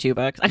 2022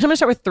 books. Actually, I'm going to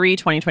start with 3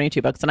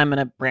 2022 books, and I'm going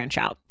to branch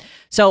out.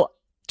 So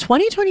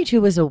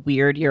 2022 was a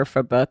weird year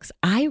for books.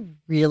 I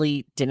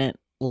really didn't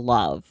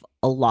love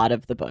a lot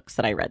of the books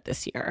that I read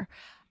this year,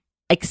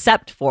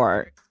 except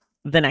for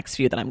the next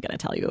few that I'm going to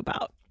tell you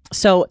about.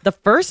 So the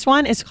first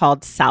one is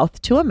called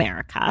South to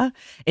America.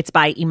 It's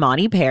by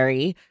Imani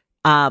Perry.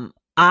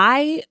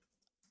 I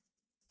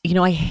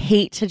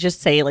hate to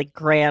just say like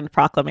grand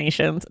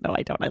proclamations. No,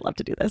 I don't. I love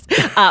to do this.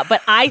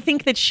 But I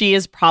think that she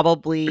is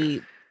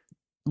probably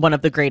one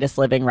of the greatest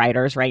living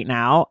writers right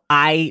now.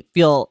 I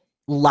feel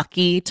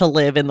lucky to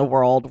live in the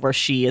world where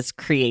she is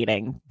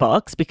creating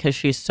books because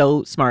she's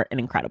so smart and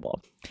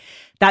incredible.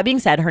 That being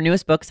said, her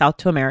newest book, South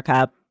to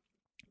America,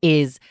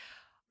 is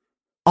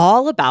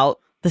all about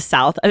the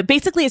South. It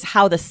basically is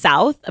how the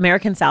South,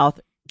 American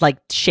South, like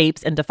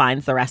shapes and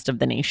defines the rest of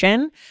the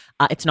nation.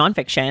 It's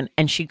nonfiction,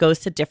 and she goes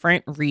to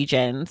different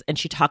regions and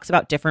she talks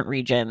about different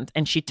regions,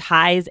 and she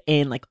ties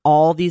in like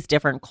all these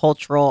different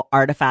cultural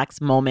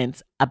artifacts,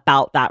 moments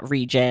about that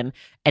region,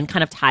 and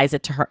kind of ties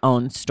it to her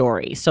own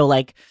story. So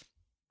like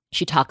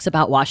she talks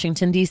about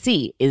Washington,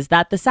 D.C. Is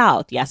that the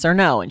South? Yes or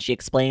no? And she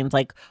explains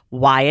like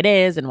why it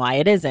is and why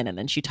it isn't. And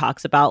then she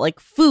talks about like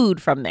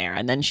food from there.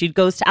 And then she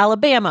goes to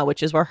Alabama,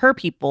 which is where her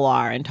people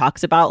are, and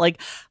talks about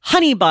like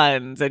honey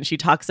buns. And she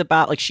talks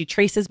about like she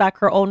traces back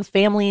her own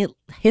family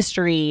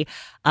history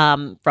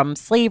from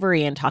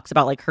slavery, and talks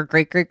about like her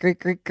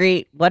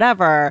great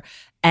whatever,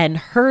 and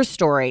her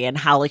story, and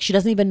how like she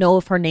doesn't even know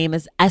if her name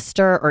is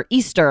Esther or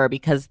Easter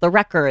because the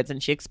records,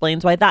 and she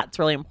explains why that's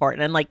really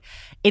important. And like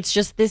it's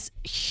just this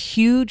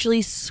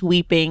hugely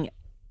sweeping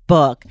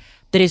book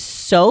that is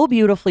so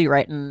beautifully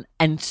written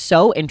and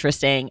so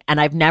interesting, and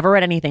I've never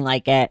read anything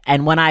like it.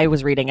 And when I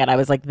was reading it, I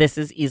was like, this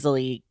is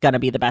easily gonna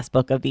be the best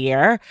book of the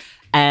year,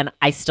 and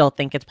I still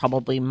think it's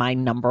probably my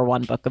number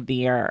one book of the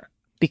year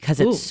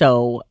because it's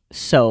so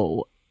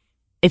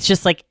it's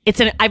just like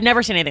I've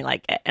never seen anything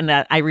like it, and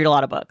that I read a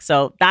lot of books,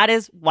 so that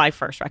is my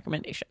first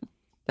recommendation.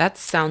 That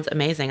sounds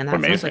amazing, and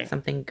that sounds like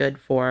something good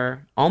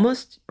for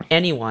almost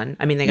anyone.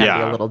 I mean, they got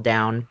to be a little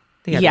down.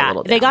 They got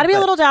to be a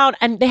little down,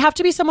 and they have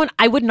to be someone.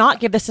 I would not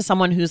give this to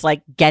someone who's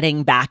like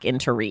getting back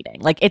into reading.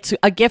 Like it's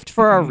a gift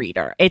for a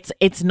reader.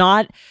 It's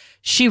not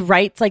she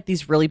writes like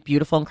these really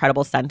beautiful,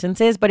 incredible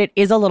sentences, but it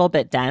is a little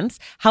bit dense.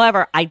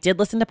 However, I did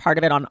listen to part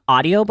of it on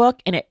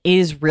audiobook and it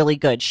is really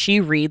good. She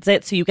reads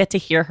it, so you get to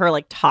hear her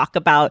like talk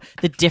about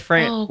the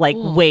different like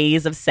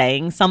ways of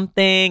saying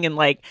something, and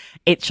like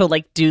she'll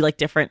like do like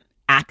different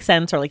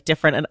accents or like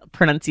different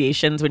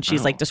pronunciations when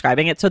she's like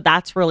describing it. So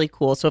that's really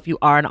cool. So if you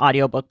are an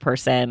audiobook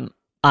person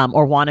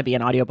or want to be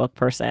an audiobook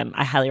person,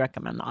 I highly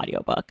recommend the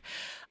audiobook.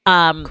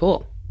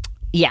 Cool.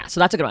 Yeah, so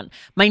that's a good one.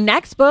 My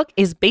next book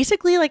is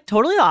basically like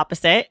totally the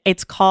opposite.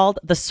 It's called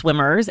The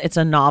Swimmers. It's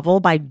a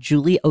novel by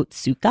Julie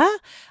Otsuka.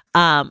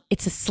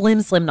 It's a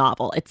slim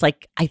novel. It's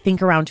like, I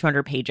think around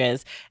 200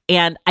 pages.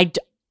 And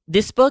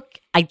this book,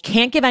 I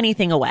can't give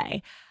anything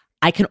away.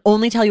 I can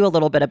only tell you a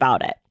little bit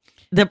about it.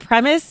 The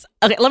premise,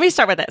 okay, let me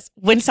start with this.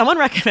 When someone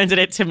recommended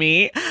it to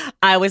me,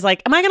 I was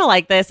like, am I going to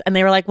like this? And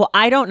they were like, well,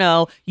 I don't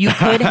know. You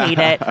could hate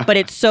it, but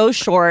it's so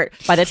short.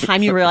 By the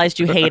time you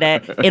realized you hate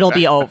it, it'll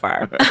be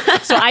over.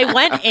 So I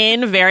went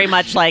in very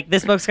much like,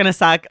 this book's going to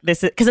suck.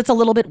 This is because it's a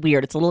little bit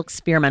weird. It's a little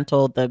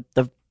experimental.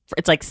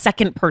 It's like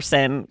second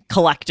person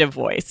collective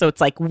voice. So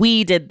it's like,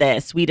 we did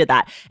this, we did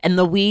that. And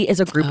the we is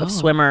a group of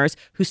swimmers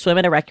who swim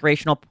in a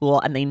recreational pool,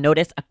 and they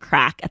notice a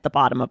crack at the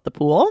bottom of the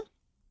pool.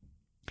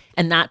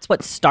 And that's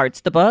what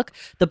starts the book.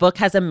 The book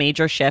has a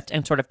major shift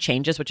and sort of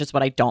changes, which is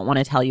what I don't want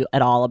to tell you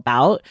at all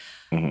about.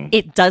 Mm-hmm.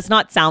 It does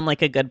not sound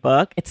like a good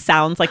book. It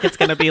sounds like it's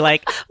going to be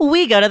like,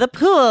 we go to the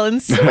pool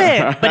and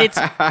swim. But it's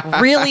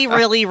really,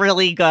 really,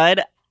 really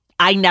good.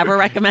 I never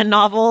recommend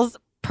novels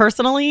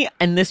personally.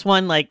 And this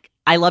one, like,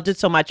 I loved it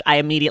so much. I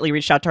immediately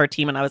reached out to our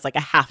team and I was like,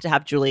 I have to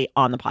have Julie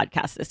on the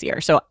podcast this year.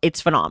 So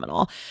it's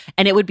phenomenal.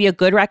 And it would be a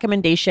good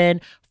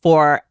recommendation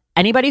for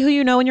anybody who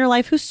you know in your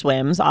life who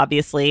swims,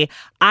 obviously.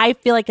 I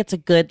feel like it's a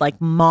good like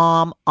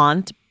mom,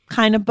 aunt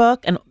kind of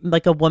book, and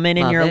like a woman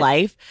in your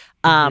life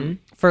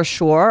for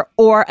sure.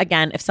 Or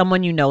again, if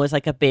someone you know is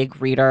like a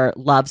big reader,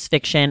 loves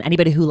fiction,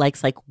 anybody who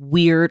likes like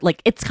weird,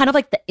 like it's kind of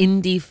like the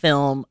indie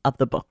film of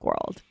the book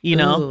world, you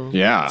know? Ooh.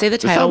 Yeah. Say the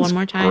title one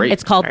more time. Great.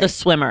 It's called The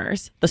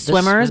Swimmers. The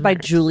Swimmers by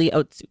Julie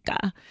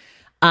Otsuka.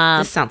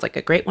 This sounds like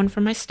a great one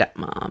for my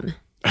stepmom.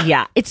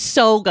 Yeah, it's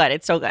so good.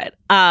 It's so good.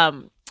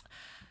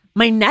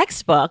 My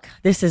next book,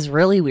 this is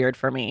really weird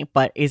for me,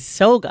 but is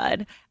so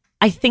good.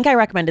 I think I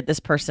recommended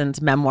this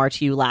person's memoir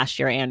to you last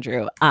year,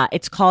 Andrew.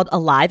 It's called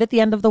Alive at the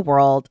End of the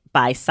World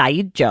by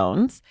Saeed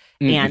Jones.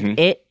 And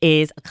it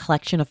is a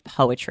collection of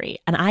poetry.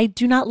 And I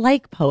do not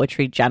like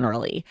poetry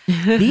generally.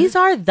 This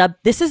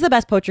is the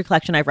best poetry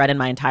collection I've read in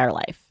my entire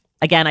life.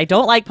 Again, I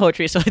don't like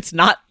poetry, so it's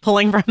not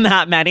pulling from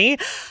that many.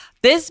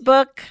 This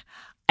book,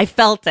 I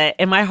felt it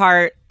in my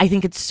heart. I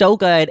think it's so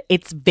good.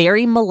 It's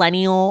very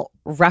millennial,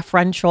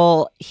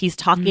 referential. He's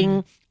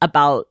talking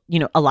about,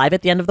 Alive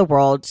at the End of the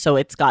World. So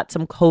it's got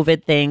some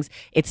COVID things.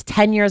 It's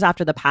 10 years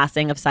after the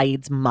passing of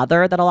Saeed's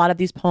mother that a lot of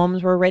these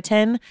poems were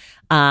written.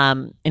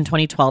 In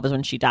 2012 is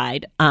when she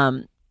died.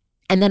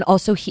 And then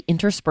also he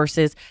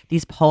intersperses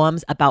these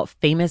poems about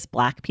famous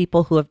Black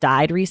people who have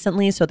died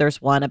recently. So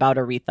there's one about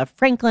Aretha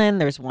Franklin.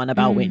 There's one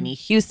about Whitney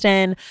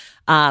Houston.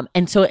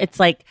 And so it's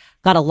like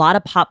got a lot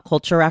of pop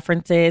culture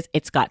references.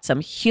 It's got some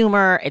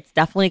humor. It's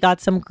definitely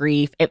got some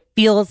grief. It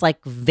feels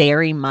like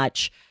very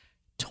much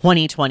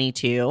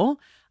 2022.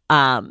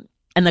 And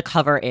the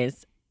cover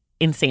is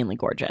insanely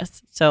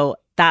gorgeous. So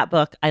that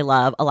book I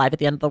love, Alive at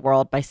the End of the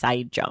World by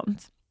Saeed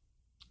Jones.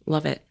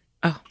 Love it.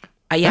 Oh,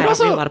 yeah, I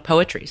also read a lot of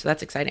poetry, so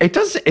that's exciting. It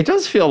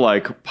does feel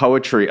like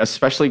poetry,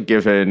 especially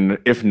given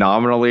if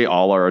nominally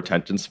all our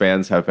attention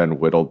spans have been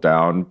whittled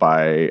down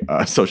by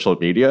social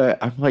media.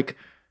 I'm like,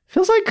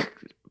 feels like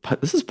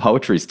this is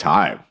poetry's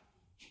time.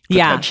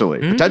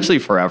 Potentially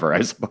forever,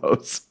 I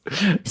suppose.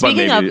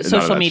 Speaking of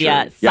social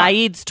media,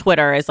 Saeed's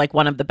Twitter is like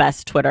one of the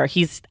best Twitter.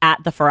 He's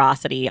at The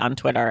Ferocity on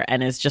Twitter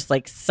and is just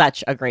like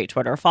such a great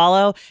Twitter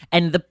follow.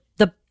 And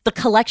the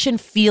collection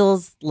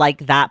feels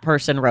like that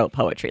person wrote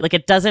poetry. Like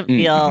it doesn't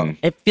feel,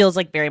 it feels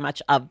like very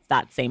much of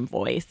that same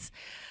voice.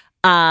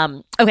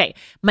 Okay,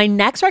 my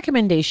next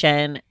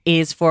recommendation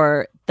is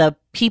for the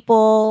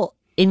people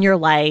in your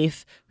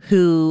life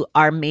who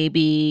are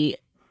maybe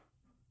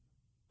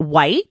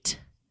white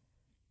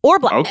or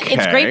Black. Okay.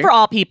 It's great for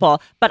all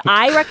people, but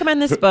I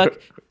recommend this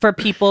book for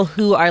people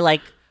who are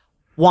like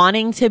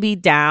wanting to be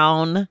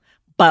down,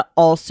 but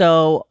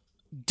also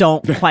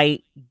don't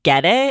quite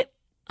get it.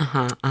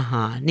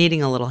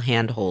 Needing a little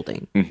hand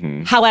holding.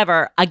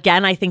 However,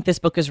 again, I think this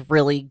book is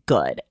really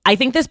good. I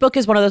think this book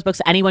is one of those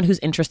books anyone who's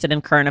interested in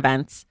current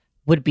events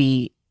would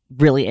be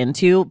really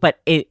into,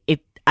 but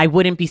I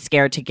wouldn't be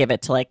scared to give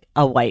it to like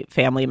a white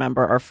family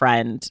member or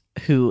friend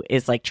who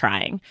is like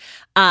trying.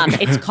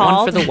 It's called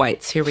One for the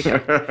Whites. Here we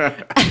go.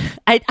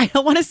 I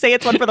don't want to say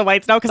it's One for the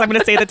Whites now because I'm going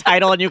to say the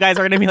title and you guys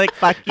are going to be like,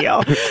 fuck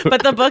you.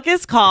 But the book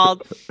is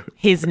called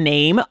His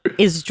Name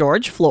is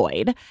George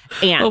Floyd.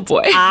 And oh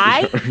boy.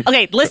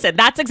 Okay, listen,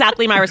 that's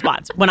exactly my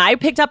response. When I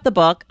picked up the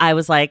book, I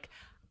was like,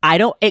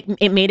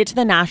 it made it to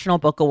the National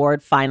Book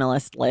Award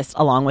finalist list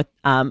along with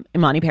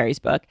Imani Perry's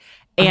book.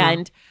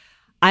 And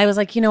I was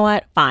like, you know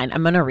what? Fine,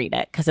 I'm going to read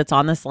it because it's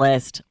on this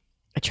list.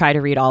 I try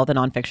to read all the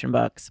nonfiction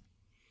books.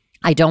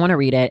 I don't want to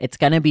read it. It's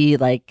going to be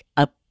like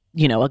a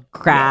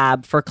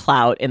grab for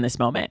clout in this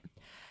moment.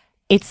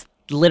 It's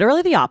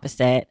literally the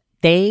opposite.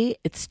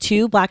 It's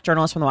two Black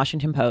journalists from the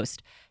Washington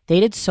Post. They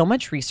did so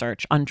much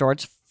research on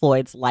George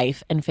Floyd's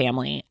life and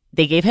family.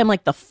 They gave him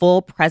like the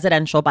full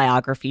presidential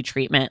biography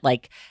treatment.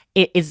 Like,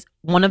 it is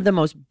one of the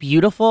most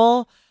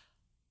beautiful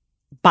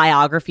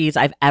biographies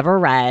I've ever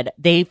read.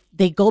 They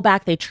go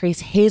back, they trace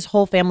his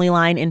whole family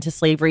line into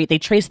slavery. They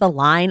trace the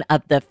line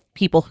of the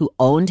people who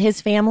owned his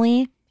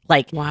family,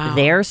 like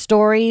their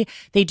story.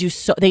 They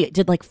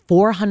did like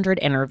 400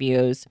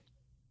 interviews.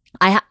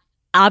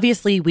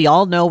 Obviously, we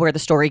all know where the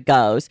story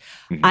goes.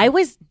 Mm-hmm. I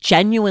was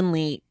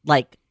genuinely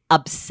like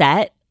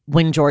upset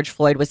when George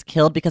Floyd was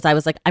killed because I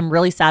was like, I'm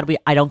really sad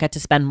I don't get to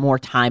spend more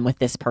time with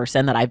this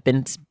person that I've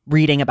been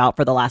reading about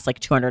for the last like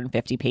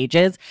 250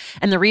 pages.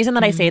 And the reason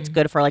that I say it's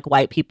good for like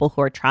white people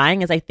who are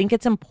trying is I think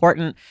it's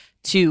important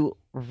to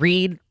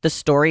read the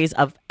stories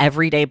of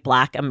everyday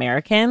Black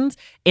Americans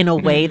in a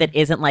way that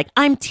isn't like,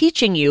 I'm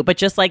teaching you, but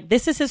just like,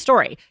 this is his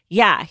story.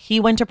 Yeah,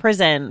 he went to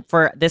prison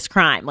for this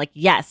crime. Like,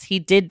 yes, he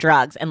did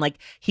drugs. And like,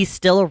 he's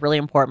still a really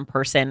important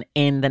person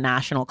in the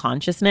national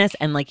consciousness.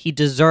 And like, he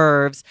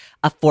deserves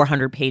a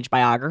 400-page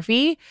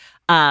biography.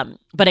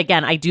 But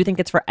again, I do think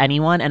it's for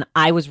anyone. And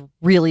I was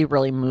really,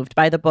 really moved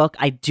by the book.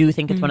 I do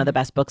think it's one of the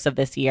best books of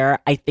this year.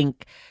 I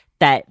think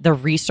that the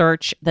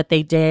research that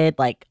they did,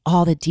 like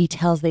all the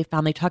details they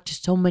found, they talked to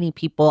so many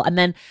people. And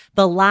then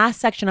the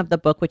last section of the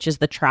book, which is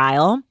the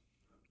trial,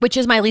 which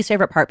is my least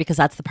favorite part because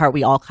that's the part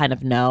we all kind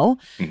of know.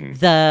 Mm-hmm.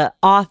 The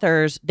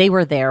authors, they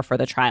were there for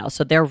the trial.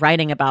 So they're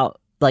writing about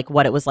like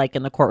what it was like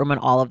in the courtroom and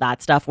all of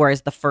that stuff.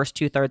 Whereas the first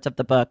 2/3 of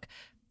the book,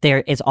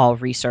 there is all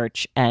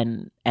research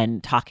and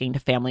talking to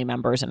family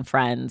members and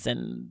friends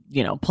and,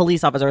 you know,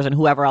 police officers and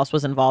whoever else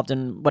was involved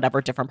in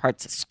whatever different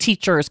parts,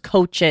 teachers,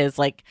 coaches,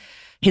 like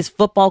his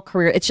football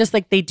career. It's just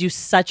like they do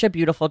such a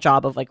beautiful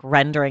job of like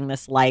rendering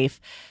this life.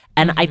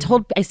 And I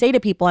say to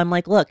people, I'm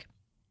like, look,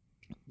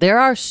 there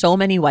are so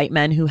many white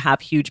men who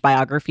have huge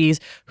biographies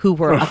who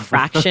were a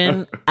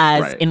fraction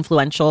as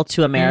influential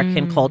to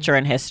American culture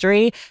and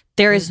history.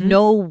 There is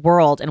no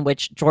world in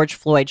which George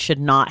Floyd should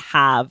not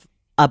have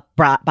a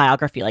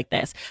biography like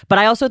this. But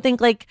I also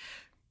think like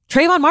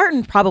Trayvon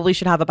Martin probably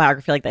should have a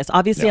biography like this.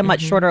 Obviously a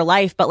much shorter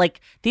life, but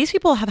like these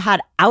people have had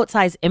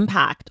outsized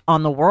impact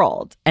on the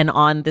world and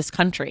on this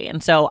country.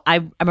 And so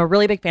I'm a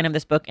really big fan of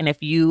this book. And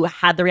if you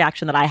had the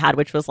reaction that I had,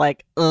 which was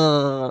like,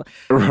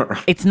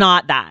 it's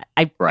not that.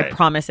 I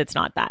promise it's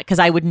not that. Because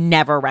I would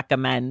never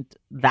recommend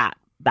that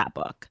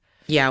book.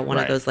 Yeah, one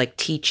of those like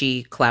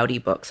teachy, cloudy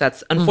books.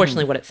 That's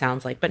unfortunately what it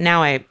sounds like. But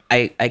now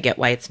I get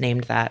why it's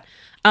named that.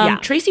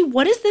 Traci,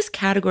 what is this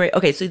category?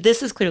 Okay, so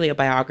this is clearly a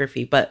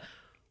biography, but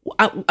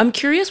I'm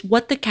curious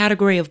what the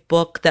category of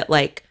book that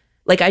like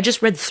I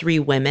just read 3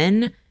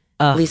 Women,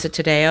 Lisa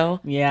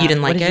Taddeo. Yeah. You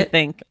didn't like it? What did you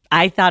think?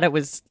 I thought it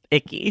was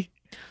icky.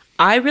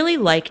 I really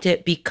liked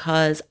it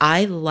because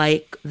I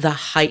like the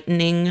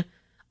heightening.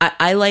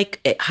 I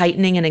like it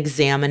heightening and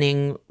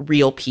examining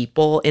real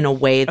people in a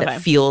way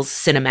that feels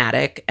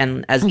cinematic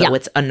and as though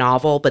it's a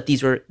novel. But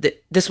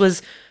it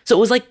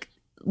was like,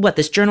 what,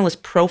 this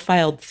journalist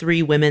profiled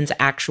 3 women's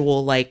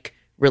actual like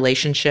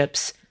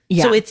relationships.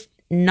 Yeah. So it's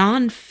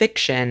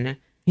nonfiction.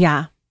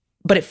 Yeah.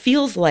 But it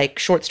feels like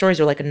short stories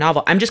or like a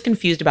novel. I'm just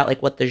confused about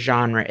like what the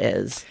genre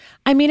is.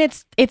 I mean,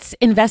 it's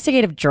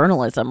investigative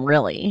journalism,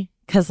 really.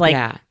 Because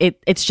like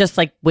it's just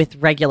like with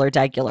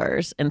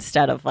regulars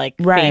instead of like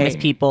famous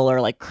people or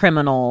like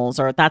criminals,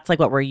 or that's like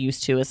what we're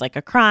used to is like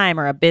a crime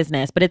or a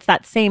business. But it's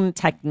that same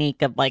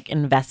technique of like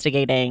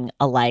investigating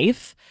a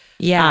life.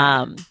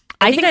 Yeah.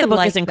 I think the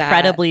book is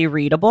incredibly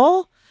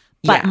readable.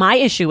 But my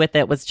issue with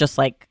it was just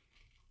like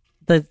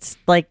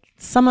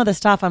some of the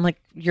stuff I'm like,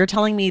 you're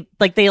telling me,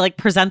 like they like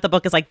present the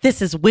book as like,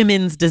 this is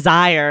women's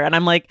desire. And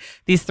I'm like,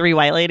 these 3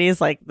 white ladies,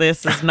 like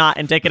this is not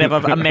indicative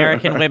of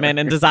American women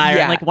and desire.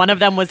 And like one of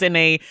them was in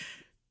a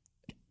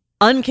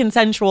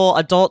unconsensual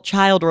adult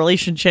child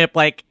relationship.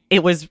 Like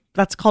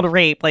that's called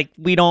rape. Like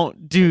we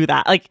don't do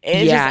that. Like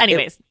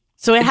anyways.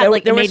 So it had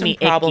like, there it were made some me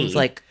problems icky.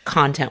 like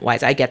content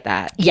wise. I get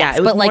that. Yes,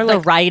 it was, but like the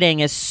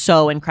writing is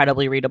so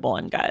incredibly readable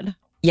and good.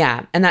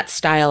 Yeah. And that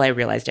style I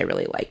realized I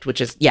really liked,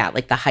 which is,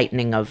 like the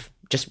heightening of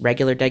just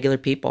regular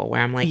people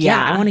where I'm like,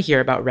 I want to hear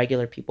about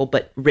regular people,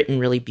 but written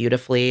really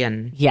beautifully.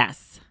 And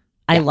yes,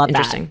 I love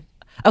interesting.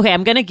 That. Okay.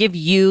 I'm going to give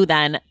you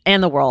then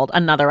and the world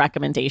another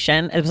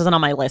recommendation. It wasn't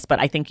on my list, but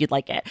I think you'd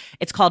like it.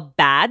 It's called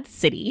Bad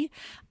City.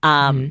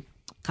 God,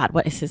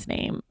 what is his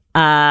name?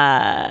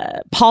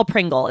 Paul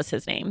Pringle is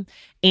his name.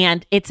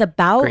 And it's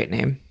about... Great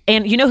name.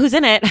 And you know who's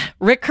in it?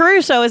 Rick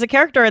Caruso is a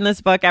character in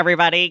this book,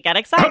 everybody. Get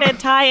excited.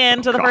 Tie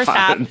in to the first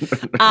half.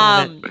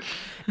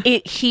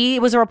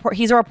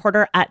 He's a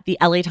reporter at the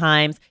LA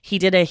Times.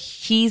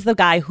 He's the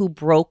guy who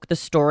broke the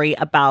story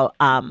about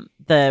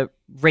the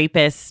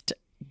rapist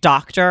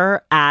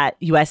doctor at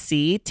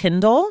USC,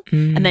 Tyndall.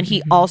 Mm-hmm. And then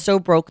he also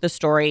broke the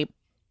story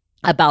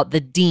about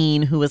the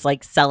dean who was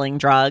like selling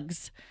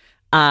drugs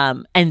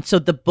And so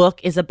the book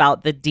is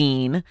about the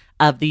dean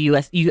of the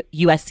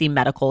USC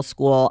Medical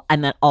School,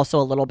 and then also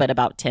a little bit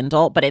about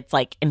Tyndall, but it's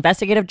like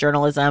investigative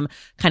journalism,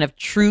 kind of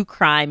true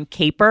crime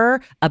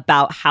caper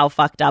about how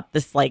fucked up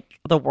this like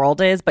the world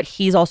is, but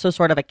he's also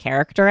sort of a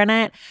character in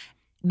it.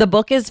 The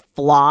book is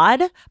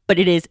flawed, but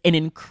it is an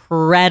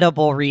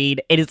incredible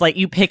read. It is like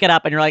you pick it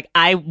up and you're like,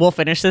 I will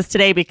finish this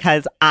today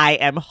because I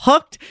am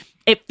hooked.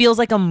 It feels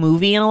like a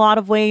movie in a lot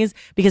of ways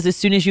because as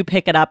soon as you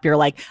pick it up, you're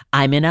like,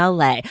 I'm in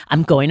LA.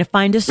 I'm going to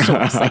find a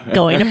source, like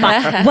going to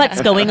find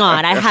what's going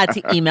on. I had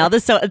to email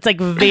this. So it's like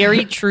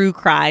very true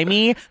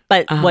crimey.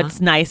 But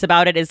what's nice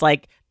about it is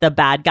like the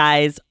bad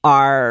guys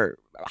are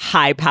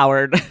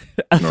high-powered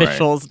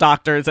officials,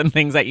 doctors, and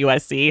things at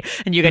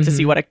USC. And you get to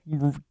see what a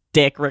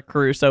dick Rick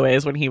Caruso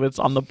is when he was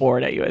on the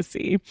board at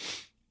USC.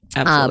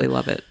 Absolutely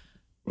love it.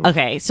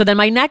 Okay, so then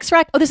my next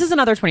this is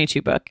another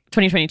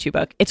 2022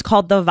 book. It's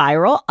called The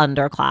Viral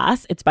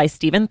Underclass. It's by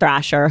Stephen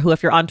Thrasher, who,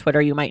 if you're on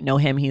Twitter, you might know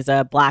him. He's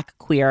a Black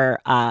queer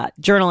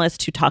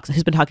journalist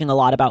who's been talking a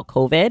lot about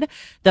COVID.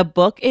 The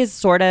book is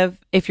sort of,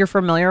 if you're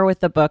familiar with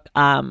the book,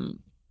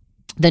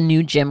 The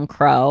New Jim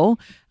Crow,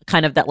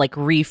 kind of that like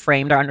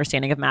reframed our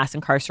understanding of mass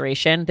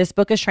incarceration. This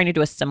book is trying to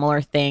do a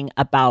similar thing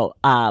about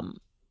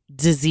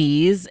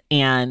disease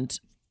and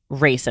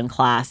race and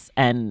class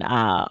and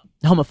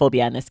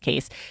homophobia in this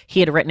case.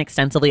 He had written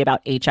extensively about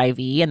HIV,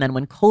 and then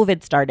when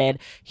COVID started,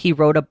 he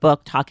wrote a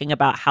book talking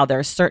about how there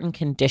are certain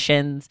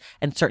conditions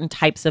and certain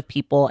types of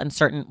people and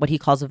certain what he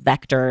calls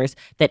vectors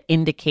that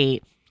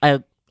indicate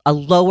a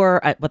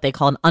lower, what they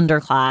call an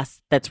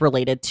underclass that's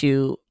related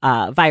to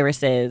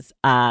viruses.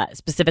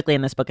 Specifically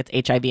in this book,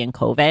 it's HIV and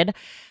COVID.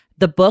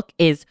 The book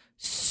is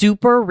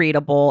super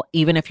readable,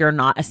 even if you're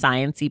not a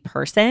sciencey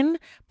person,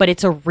 but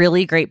it's a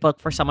really great book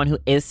for someone who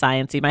is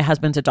sciencey. My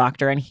husband's a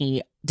doctor and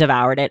he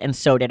devoured it, and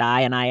so did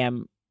I,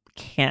 and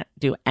can't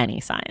do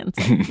any science,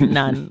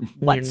 none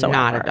whatsoever.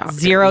 You're not a doctor.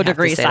 0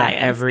 degree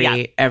science.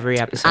 Every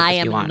episode. I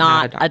am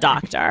not a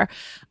doctor.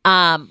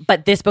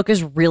 But this book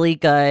is really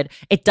good.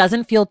 It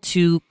doesn't feel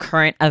too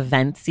current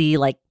eventsy.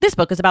 Like this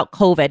book is about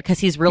COVID because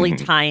he's really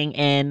tying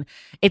in.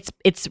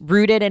 It's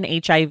rooted in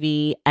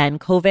HIV and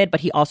COVID, but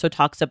he also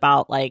talks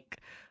about like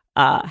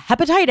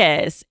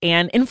hepatitis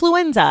and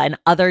influenza and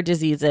other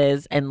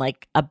diseases, and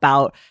like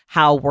about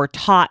how we're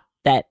taught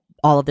that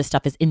all of this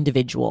stuff is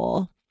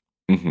individual.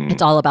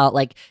 It's all about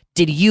like,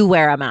 did you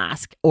wear a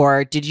mask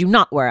or did you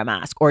not wear a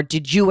mask, or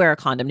did you wear a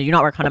condom? Did you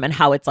not wear a condom? And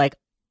how it's like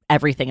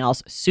everything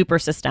else, super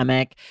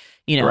systemic,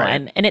 you know,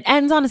 and it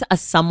ends on a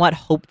somewhat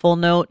hopeful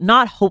note,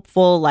 not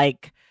hopeful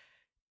like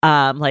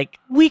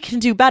we can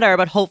do better,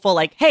 but hopeful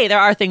like, hey, there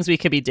are things we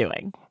could be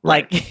doing.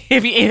 Like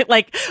if you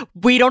like,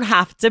 we don't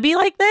have to be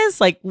like this.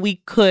 Like we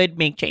could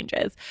make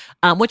changes,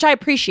 which I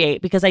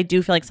appreciate because I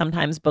do feel like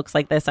sometimes books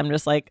like this, I'm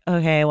just like,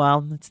 okay,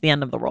 well, it's the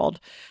end of the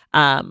world.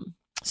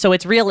 So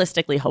it's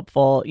realistically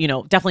hopeful, you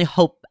know, definitely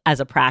hope as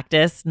a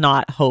practice,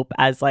 not hope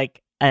as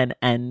like an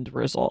end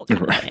result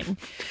kind of thing.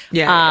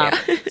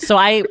 So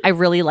I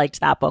really liked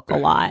that book a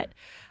lot.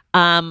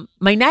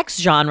 My next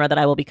genre that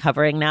I will be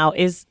covering now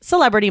is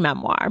celebrity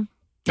memoir.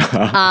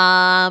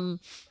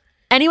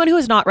 Anyone who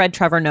has not read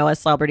Trevor Noah's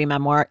celebrity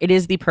memoir, it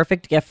is the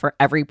perfect gift for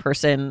every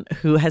person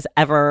who has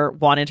ever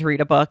wanted to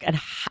read a book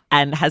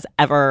and has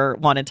ever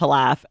wanted to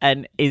laugh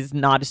and is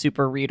not a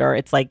super reader.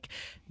 It's like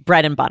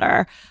bread and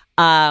butter.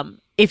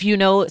 If you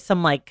know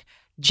some like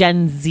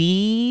Gen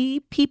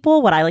Z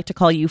people, what I like to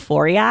call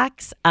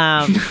euphoriacs,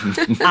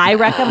 I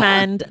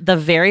recommend the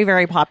very,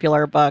 very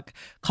popular book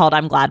called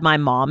I'm Glad My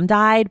Mom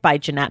Died by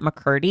Jeanette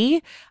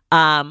McCurdy.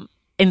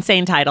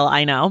 Insane title,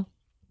 I know.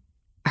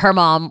 Her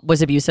mom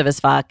was abusive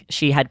as fuck.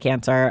 She had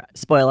cancer.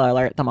 Spoiler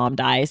alert, the mom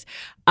dies.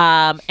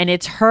 And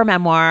it's her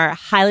memoir.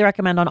 Highly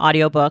recommend on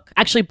audiobook.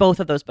 Actually, both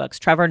of those books,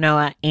 Trevor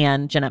Noah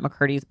and Jeanette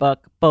McCurdy's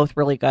book, both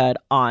really good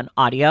on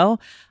audio.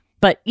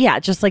 But yeah,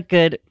 just like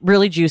good,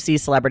 really juicy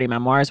celebrity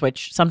memoirs,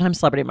 which sometimes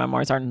celebrity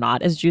memoirs are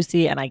not as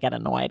juicy. And I get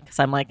annoyed because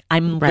I'm like,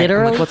 I'm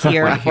literally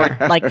here for,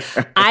 like,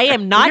 I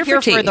am not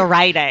here for the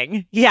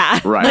writing. Yeah.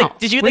 Right. Like,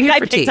 did you think I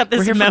picked up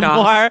this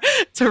memoir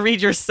to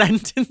read your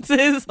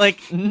sentences?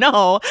 Like,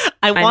 no,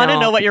 I want to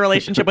know what your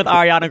relationship with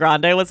Ariana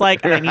Grande was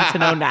like. And I need to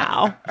know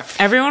now.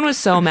 Everyone was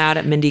so mad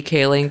at Mindy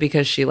Kaling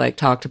because she like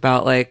talked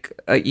about like,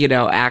 you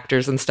know,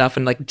 actors and stuff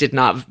and like did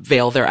not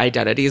veil their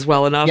identities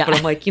well enough. Yeah. But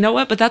I'm like, you know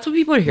what? But that's what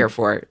people are here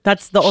for.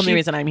 That's the only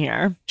reason I'm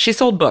here. She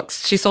sold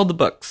books. She sold the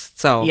books.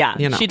 So yeah,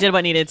 you know. She did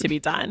what needed to be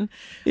done.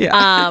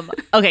 Yeah.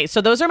 Okay, so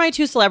those are my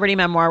 2 celebrity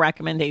memoir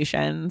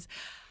recommendations.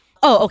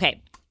 Oh,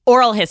 okay.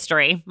 Oral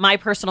history, one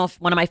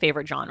of my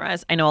favorite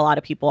genres. I know a lot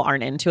of people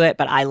aren't into it,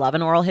 but I love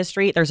an oral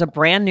history. There's a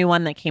brand new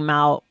one that came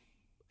out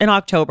in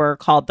October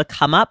called The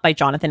Come Up by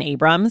Jonathan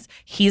Abrams.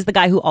 He's the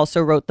guy who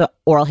also wrote the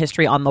oral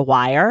history on The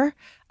Wire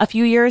a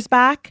few years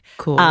back.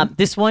 Cool.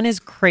 This one is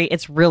great.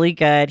 It's really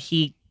good.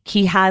 He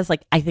has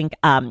like, I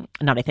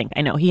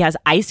know he has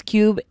Ice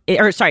Cube,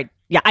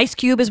 Ice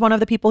Cube is one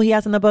of the people he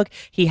has in the book.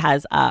 He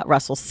has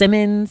Russell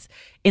Simmons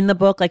in the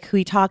book, like who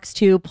he talks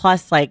to,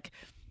 plus like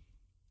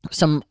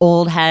some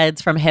old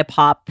heads from hip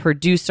hop,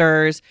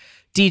 producers,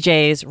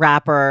 DJs,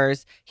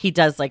 rappers. He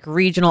does like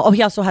regional. Oh,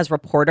 he also has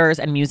reporters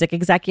and music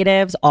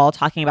executives all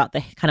talking about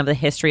the kind of the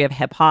history of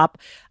hip hop.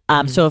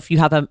 So if you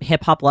have a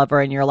hip hop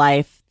lover in your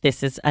life,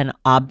 this is an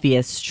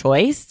obvious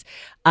choice.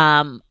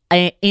 In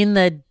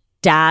the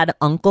dad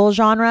uncle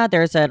genre,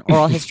 there's an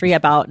oral history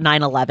about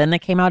 9/11 that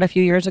came out a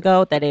few years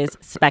ago that is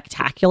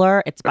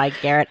spectacular. It's by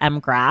Garrett M.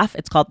 Graff.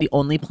 It's called The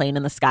Only Plane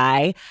in the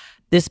Sky.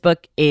 This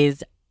book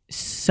is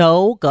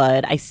so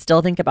good. I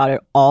still think about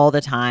it all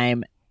the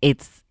time.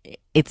 It's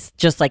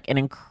just like an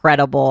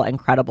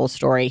incredible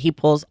story. He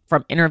pulls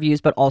from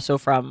interviews, but also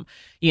from,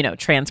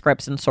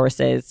 transcripts and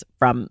sources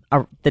from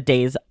the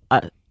days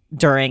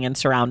during and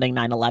surrounding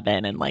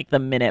 9/11 and like the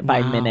minute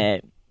by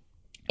minute.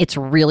 It's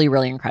really,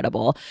 really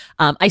incredible.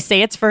 I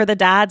say it's for the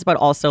dads, but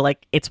also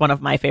like it's one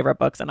of my favorite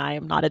books, and I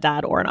am not a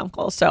dad or an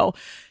uncle. So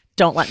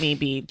don't let me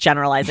be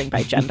generalizing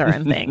by gender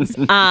and things.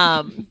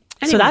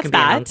 So that's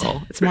that.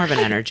 It's more of an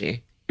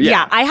energy.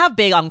 Yeah, I have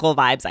big uncle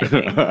vibes, I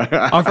think.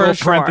 Uncle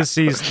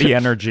parentheses, the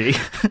energy.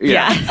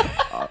 Yeah.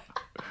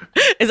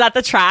 Is that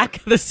the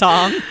track, the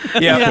song?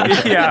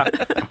 Yeah.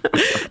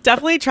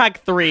 Definitely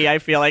track 3, I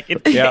feel like.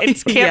 It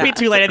can't be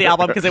too late in the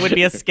album because it would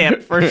be a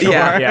skip for sure.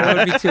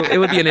 Yeah. It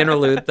would be an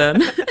interlude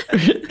then.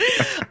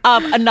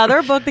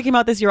 Another book that came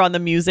out this year on the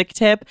music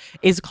tip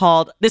is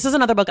called, this is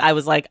another book I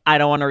was like, I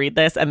don't want to read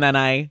this. And then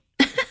I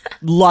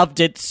loved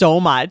it so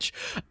much.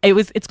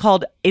 It's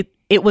called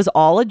It Was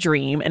All a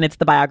Dream, and it's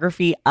the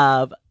biography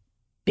of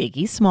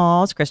Biggie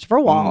Smalls, Christopher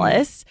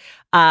Wallace.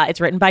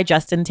 It's written by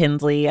Justin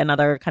Tinsley,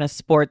 another kind of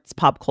sports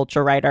pop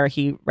culture writer.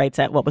 He writes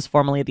at what was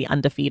formerly The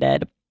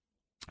Undefeated.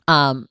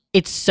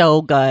 It's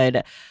so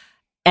good.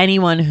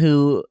 Anyone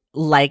who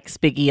likes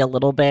Biggie a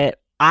little bit,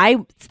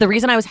 the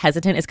reason I was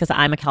hesitant is because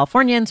I'm a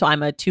Californian, so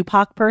I'm a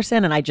Tupac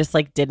person, and I just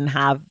like didn't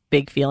have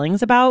big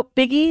feelings about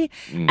Biggie.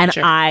 And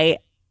sure. I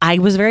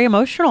was very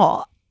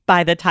emotional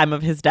by the time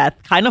of his death,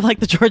 kind of like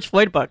the George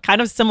Floyd book, kind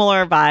of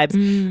similar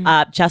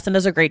vibes. Justin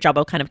does a great job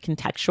of kind of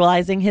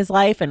contextualizing his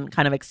life and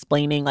kind of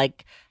explaining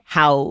like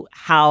how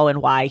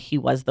and why he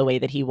was the way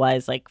that he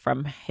was, like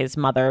from his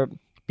mother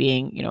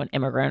being, an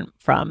immigrant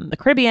from the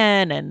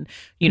Caribbean and,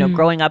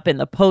 growing up in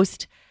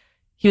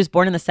he was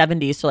born in the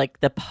 70s. So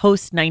like the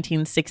post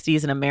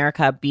 1960s in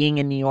America, being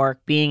in New York,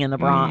 being in the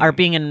Bronx or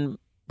being in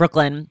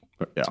Brooklyn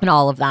and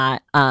all of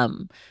that.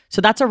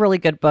 So that's a really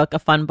good book, a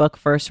fun book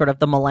for sort of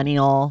the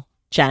millennial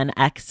Gen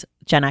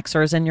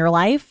Xers in your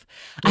life.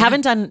 I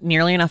haven't done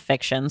nearly enough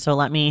fiction, so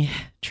let me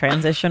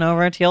transition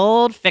over to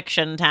old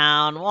fiction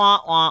town.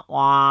 Wah, wah,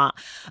 wah.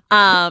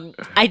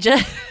 I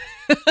just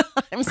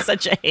I'm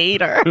such a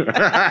hater.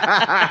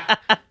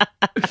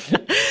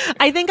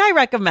 I think I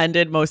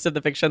recommended most of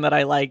the fiction that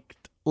I liked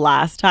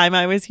last time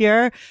I was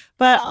here,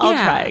 but I'll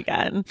try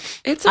again.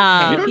 It's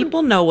okay.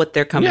 People know what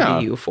they're coming to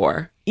you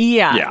for.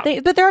 Yeah.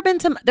 But there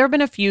have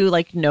been a few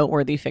like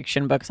noteworthy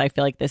fiction books I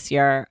feel like this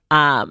year.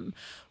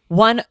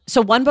 One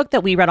book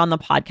that we read on the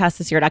podcast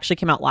this year, it actually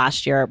came out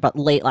last year, but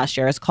late last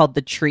year, is called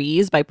The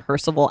Trees by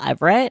Percival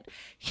Everett.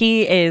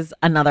 He is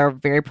another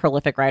very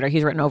prolific writer.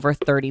 He's written over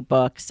 30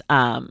 books.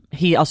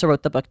 He also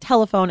wrote the book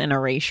Telephone and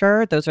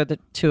Erasure. Those are the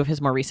two of his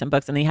more recent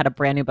books. And he had a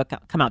brand new book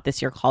come out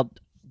this year called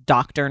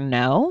Dr.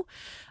 No.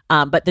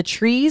 But The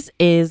Trees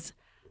is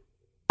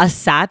a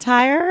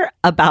satire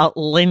about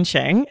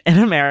lynching in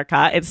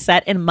America. It's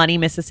set in Money,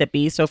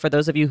 Mississippi. So for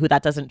those of you who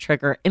that doesn't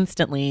trigger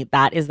instantly,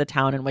 that is the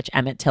town in which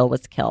Emmett Till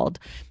was killed.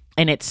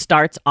 And it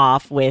starts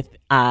off with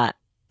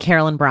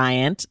Carolyn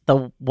Bryant,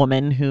 the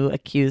woman who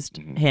accused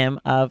him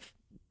of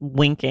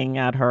winking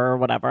at her or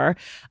whatever,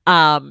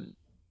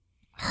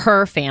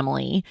 her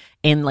family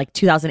in like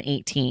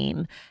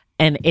 2018.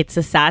 And it's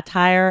a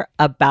satire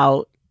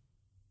about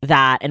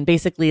that. And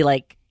basically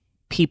like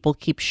people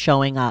keep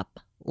showing up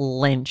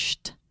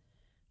lynched.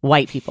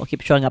 White people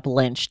keep showing up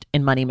lynched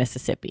in Money,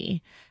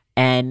 Mississippi.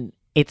 And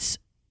it's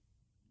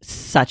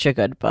such a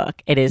good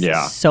book. It is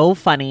so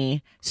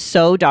funny,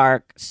 so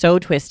dark, so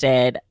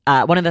twisted.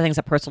 One of the things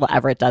that Percival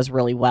Everett does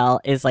really well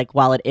is like,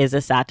 while it is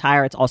a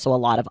satire, it's also a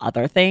lot of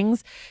other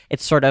things.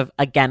 It's sort of,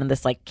 again,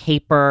 this like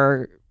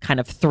caper kind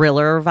of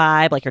thriller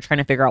vibe. Like you're trying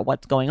to figure out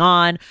what's going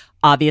on.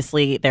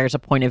 Obviously, there's a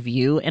point of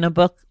view in a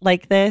book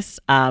like this.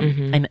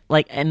 And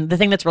the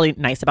thing that's really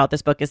nice about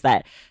this book is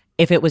that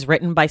if it was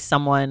written by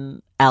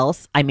someone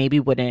else, I maybe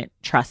wouldn't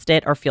trust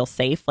it or feel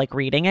safe like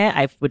reading it.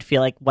 I would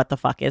feel like, what the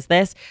fuck is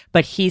this?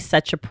 But he's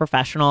such a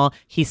professional.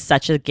 He's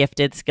such a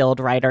gifted, skilled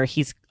writer.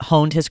 He's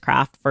honed his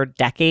craft for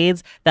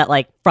decades that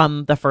like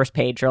from the first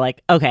page, you're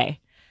like, okay,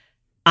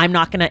 I'm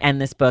not going to end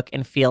this book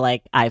and feel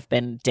like I've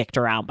been dicked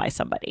around by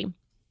somebody.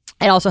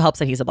 It also helps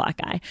that he's a black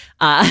guy,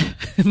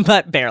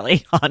 but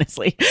barely,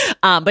 honestly.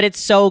 But it's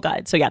so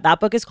good. So yeah,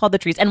 that book is called The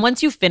Trees. And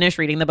once you finish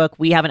reading the book,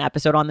 we have an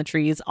episode on The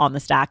Trees on the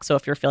Stack. So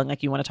if you're feeling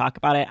like you want to talk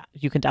about it,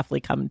 you can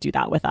definitely come do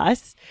that with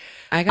us.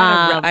 I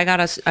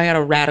got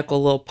a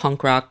radical little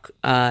punk rock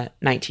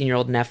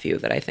 19-year-old nephew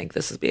that I think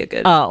this would be a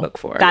good book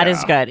for. That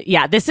is good.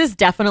 Yeah, this is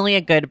definitely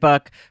a good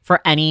book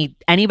for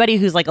anybody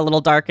who's like a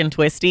little dark and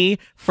twisty.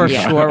 For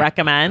sure,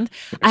 recommend.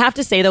 I have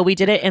to say though, we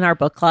did it in our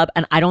book club,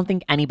 and I don't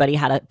think anybody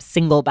had a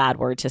single single bad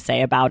word to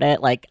say about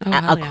it. Like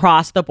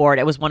across the board,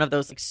 it was one of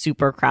those like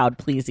super crowd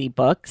pleasy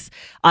books.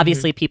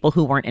 Obviously, people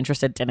who weren't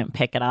interested didn't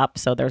pick it up,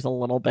 so there's a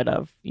little bit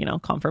of, you know,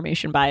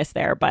 confirmation bias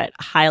there. But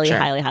highly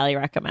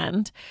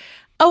recommend.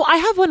 Oh, I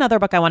have one other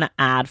book I want to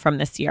add from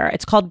this year.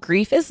 It's called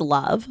Grief is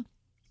Love.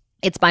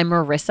 It's by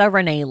Marissa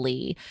Renee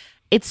Lee.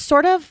 It's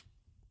sort of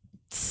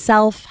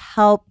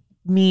self-help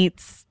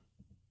meets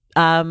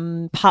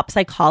pop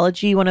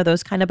psychology, one of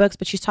those kind of books,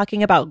 but she's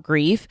talking about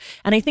grief.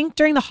 And I think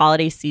during the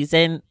holiday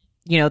season,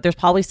 you know, there's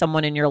probably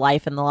someone in your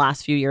life in the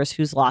last few years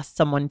who's lost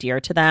someone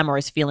dear to them or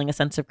is feeling a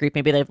sense of grief.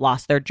 Maybe they've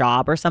lost their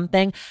job or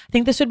something. I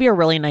think this would be a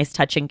really nice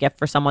touching gift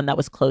for someone that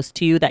was close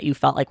to you that you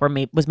felt like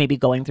was maybe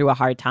going through a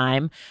hard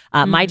time.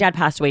 My dad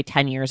passed away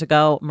 10 years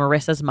ago.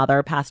 Marissa's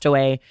mother passed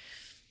away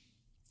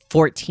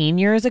 14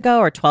 years ago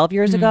or 12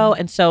 years ago.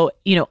 And so,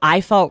 you know,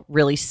 I felt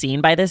really seen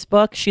by this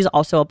book. She's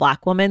also a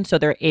Black woman. So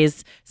there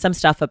is some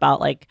stuff about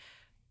like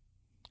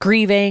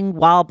grieving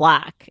while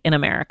Black in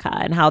America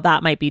and how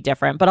that might be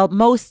different. But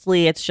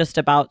mostly it's just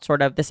about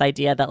sort of this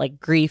idea that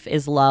like grief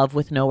is love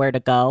with nowhere to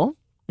go.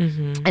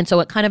 And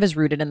so it kind of is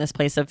rooted in this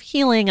place of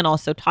healing and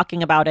also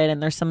talking about it.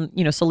 And there's some,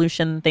 you know,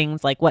 solution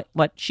things like what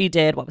she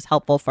did, what was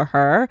helpful for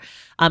her.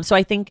 So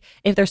I think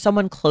if there's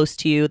someone close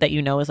to you that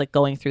you know is like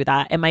going through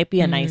that, it might be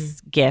a nice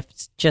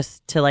gift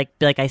just to like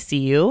be like, I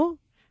see you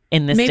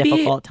in this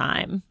difficult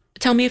time.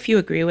 Tell me if you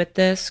agree with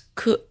this.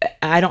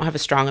 I don't have a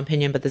strong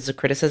opinion, but this is a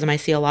criticism I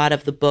see a lot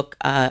of the book,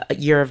 A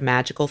Year of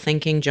Magical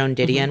Thinking, Joan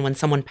Didion. When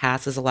someone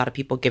passes, a lot of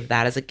people give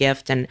that as a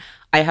gift. And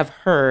I have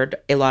heard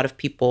a lot of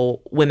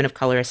people, women of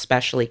color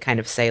especially, kind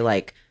of say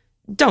like,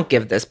 don't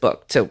give this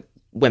book to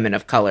women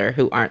of color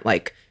who aren't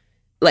like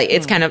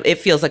it's kind of, it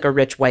feels like a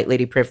rich white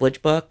lady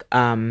privilege book.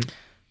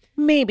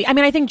 Maybe. I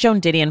mean, I think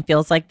Joan Didion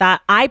feels like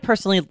that. I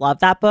personally love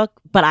that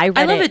book, but I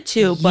read it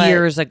too,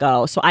 years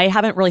ago. So I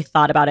haven't really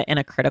thought about it in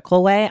a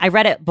critical way. I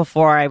read it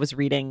before I was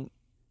reading.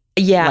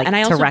 Yeah. Like, and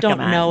I also don't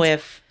know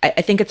if,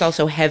 I think it's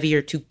also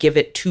heavier to give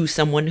it to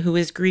someone who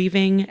is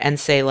grieving and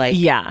say like,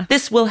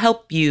 this will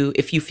help you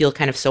if you feel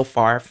kind of so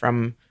far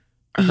from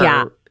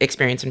her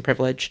experience and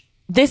privilege.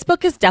 This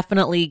book is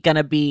definitely going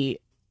to be,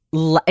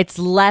 it's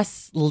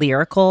less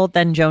lyrical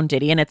than Joan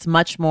Didion. It's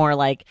much more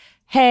like,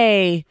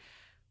 hey,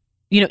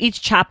 you know,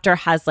 each chapter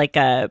has like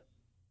a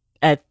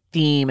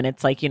theme, and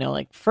it's like, you know,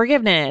 like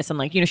forgiveness, and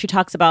like, you know, she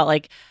talks about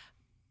like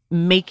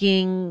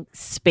making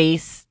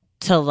space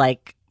to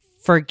like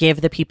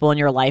forgive the people in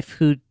your life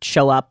who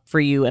show up for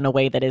you in a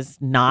way that is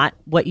not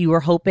what you were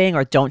hoping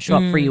or don't show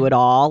up for you at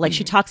all. Like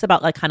she talks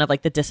about like kind of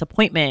like the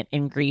disappointment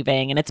in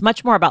grieving, and it's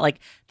much more about like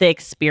the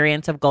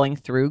experience of going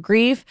through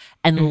grief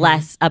and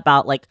less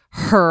about like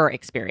her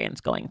experience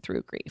going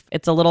through grief.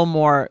 It's a little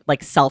more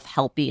like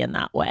self-helpy in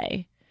that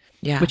way.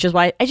 Yeah. Which is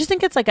why I just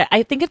think it's like,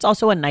 I think it's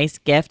also a nice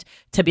gift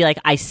to be like,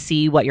 I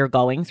see what you're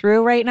going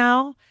through right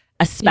now,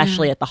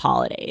 especially at the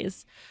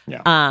holidays.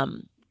 Yeah.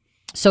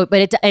 So,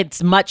 but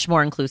it's much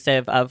more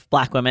inclusive of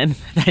Black women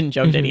than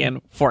Joan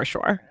Didion for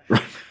sure.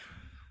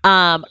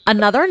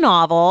 Another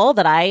novel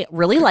that I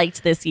really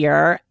liked this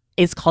year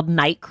is called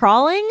Night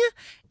Crawling.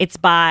 It's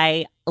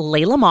by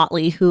Layla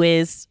Motley, who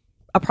is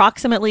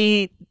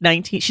approximately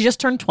 19. She just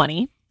turned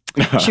 20.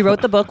 She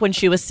wrote the book when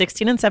she was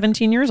 16 and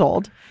 17 years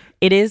old.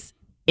 It is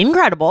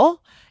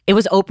incredible. It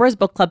was Oprah's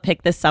book club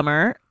pick this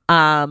summer.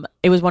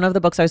 It was one of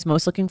the books I was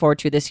most looking forward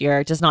to this year.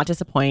 It does not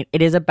disappoint.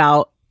 It is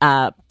about,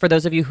 for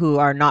those of you who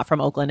are not from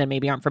Oakland and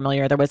maybe aren't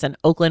familiar, there was an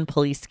Oakland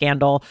police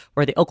scandal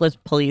where the Oakland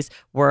police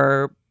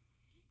were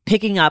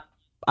picking up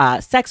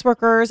sex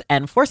workers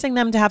and forcing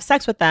them to have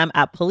sex with them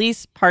at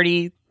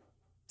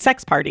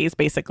sex parties,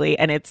 basically.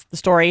 And it's the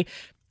story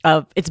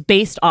of, it's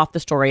based off the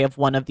story of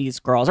one of these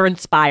girls, or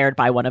inspired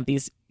by one of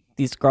these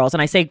girls.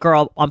 And I say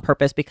girl on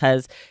purpose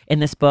because in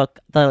this book,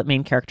 the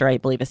main character, I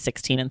believe, is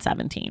 16 and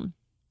 17.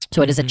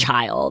 So it is a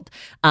child.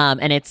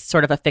 And it's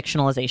sort of a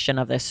fictionalization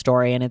of this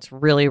story. And it's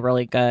really,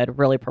 really good,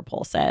 really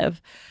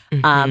propulsive.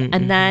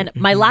 And then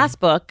my last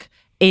book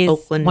is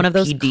Oakland one of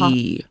those.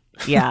 PD.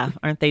 Yeah,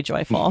 aren't they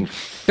joyful?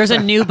 There's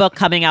a new book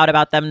coming out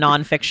about them,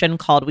 nonfiction,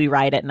 called We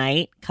Ride at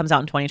Night. Comes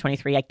out in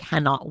 2023. I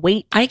cannot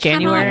wait.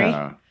 January.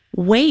 Cannot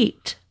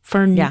wait.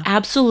 For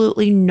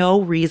absolutely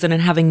no reason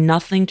and having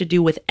nothing to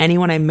do with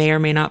anyone I may or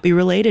may not be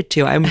related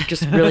to. I'm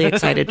just really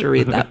excited to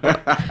read that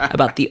book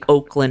about the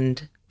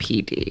Oakland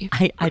PD.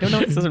 I don't know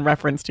what this is in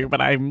reference to,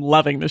 but I'm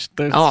loving the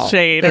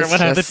shade or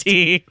whatever, the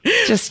tea.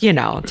 Just, you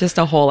know, just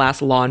a whole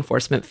ass law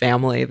enforcement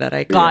family that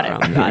I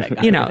got from. Got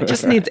it. You know, it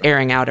just needs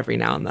airing out every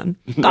now and then.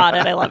 Got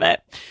it. I love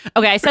it.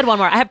 Okay, I said one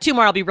more. I have two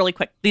more. I'll be really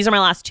quick. These are my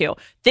last two.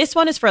 This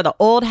one is for the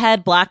old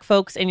head Black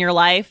folks in your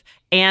life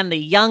and the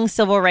young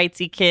civil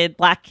rightsy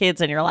Black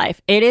kids in your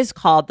life. It is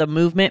called The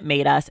Movement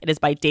Made Us. It is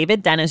by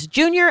David Dennis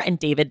Jr. and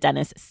David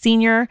Dennis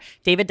Sr.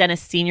 David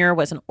Dennis Sr.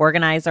 was an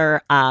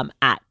organizer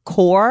at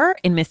CORE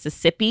in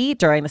Mississippi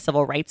during the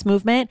civil rights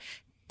movement.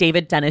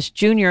 David Dennis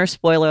Jr.,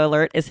 spoiler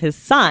alert, is his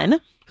son,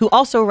 who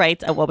also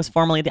writes at what was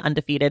formerly The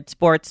Undefeated,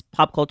 sports,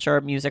 pop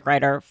culture, music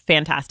writer.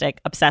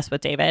 Fantastic. Obsessed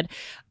with David.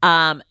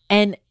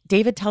 And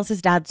David tells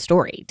his dad's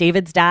story.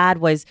 David's dad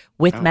was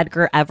with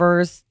Medgar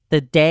Evers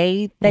the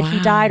day that he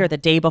died or the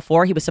day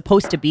before. He was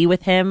supposed to be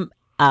with him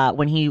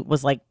when he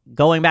was like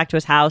going back to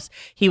his house.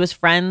 He was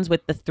friends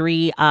with the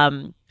 3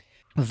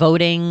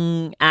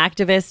 voting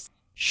activists,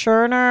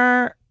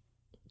 Scherner,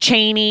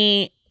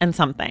 Cheney, and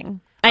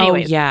something.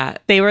 Anyways,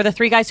 they were the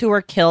 3 guys who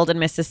were killed in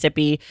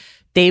Mississippi.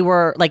 They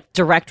were like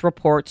direct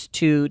reports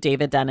to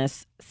David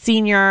Dennis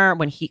Sr.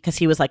 because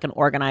he was like an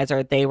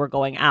organizer. They were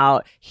going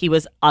out. He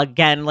was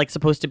again like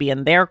supposed to be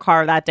in their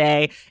car that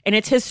day. And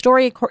it's his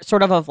story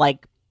sort of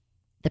like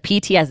the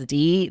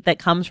PTSD that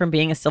comes from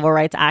being a civil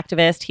rights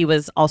activist. He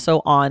was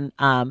also on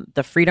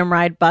the Freedom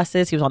Ride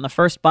buses. He was on the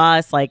first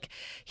bus. Like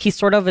he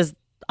sort of is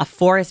a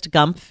Forrest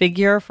Gump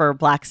figure for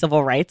Black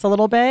civil rights a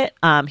little bit.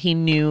 He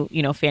knew,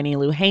 Fannie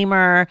Lou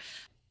Hamer,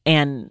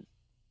 and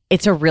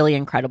it's a really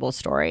incredible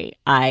story.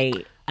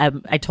 I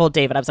told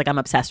David, I was like, I'm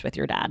obsessed with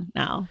your dad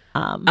now.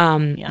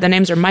 The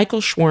names are Michael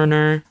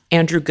Schwerner,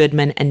 Andrew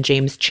Goodman, and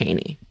James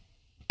Cheney.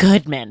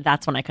 Goodman,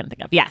 that's one I couldn't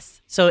think of.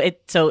 Yes.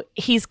 So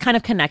he's kind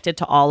of connected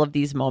to all of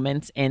these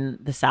moments in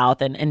the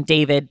South, and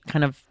David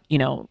kind of,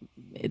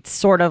 it's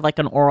sort of like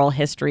an oral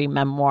history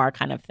memoir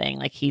kind of thing.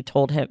 Like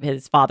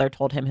his father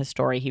told him his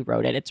story. He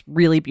wrote it. It's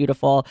really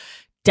beautiful.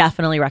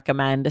 Definitely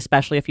recommend,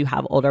 especially if you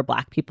have older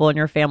Black people in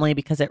your family,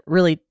 because it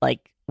really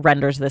like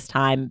renders this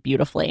time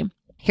beautifully.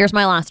 Here's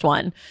my last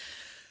one.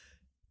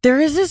 There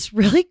is this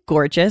really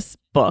gorgeous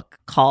book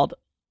called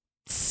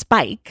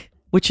Spike,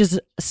 which is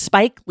a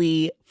Spike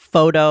Lee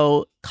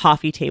photo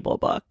coffee table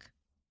book.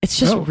 It's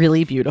just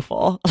really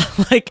beautiful.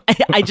 Like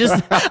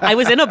I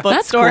was in a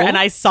bookstore and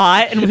I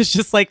saw it and was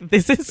just like,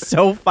 this is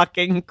so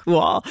fucking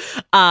cool.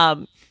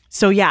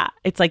 So yeah,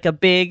 it's like a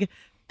big,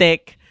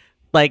 thick,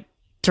 like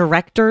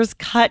director's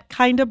cut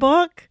kind of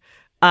book.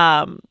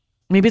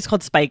 Maybe it's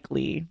called Spike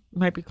Lee. It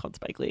might be called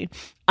Spike Lee.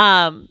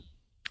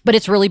 But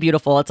it's really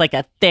beautiful. It's like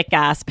a thick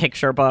ass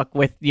picture book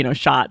with,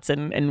 shots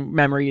and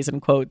memories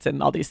and quotes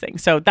and all these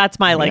things. So that's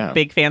my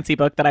big fancy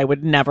book that I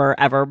would never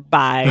ever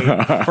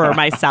buy for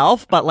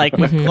myself, but like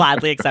would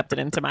gladly accept it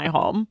into my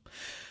home.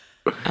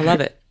 I love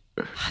it.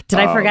 Did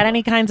I forget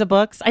any kinds of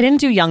books? I didn't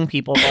do young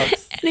people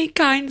books. Any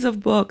kinds of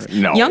books.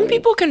 No. Young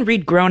people can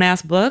read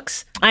grown-ass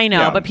books. I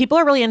know, but people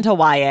are really into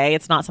YA.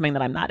 It's not something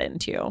that I'm not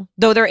into.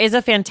 Though there is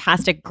a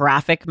fantastic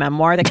graphic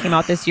memoir that came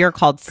out this year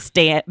called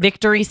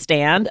Victory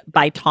Stand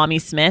by Tommy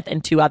Smith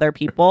and 2 other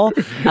people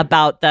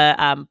about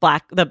the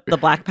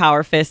Black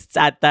Power fists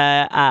at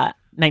the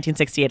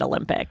 1968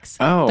 Olympics.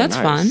 Oh, that's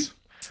nice. fun.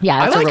 Yeah,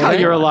 I like how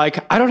you're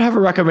like, I don't have a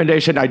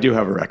recommendation. I do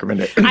have a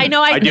recommendation. I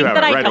know. I think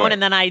that I don't,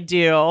 and then I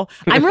do.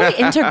 I'm really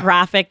into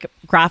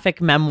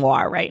graphic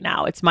memoir right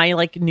now. It's my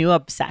like new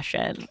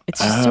obsession.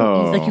 It's just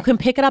so easy. Like you can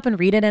pick it up and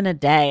read it in a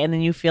day, and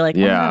then you feel like,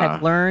 oh my God,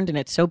 I've learned, and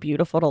it's so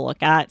beautiful to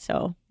look at.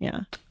 So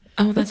yeah.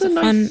 Oh, that's a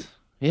fun.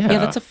 Yeah,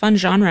 that's a fun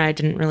genre I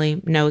didn't really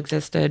know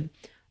existed.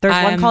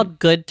 There's one called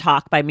Good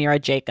Talk by Mira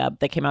Jacob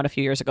that came out a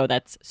few years ago.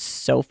 That's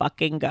so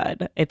fucking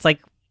good. It's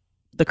like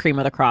the cream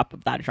of the crop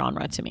of that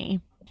genre to me.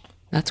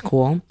 That's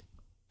cool.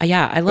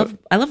 I love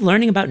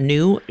learning about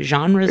new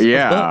genres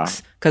of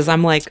books, because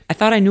I'm like, I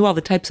thought I knew all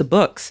the types of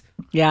books.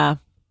 Yeah,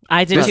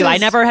 I did too. I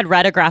never had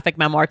read a graphic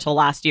memoir till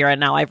last year, and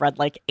now I've read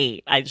like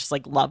 8. I just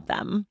like love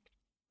them.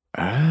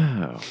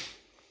 Oh,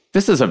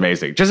 this is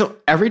amazing. Just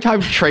every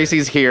time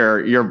Traci's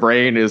here, your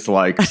brain is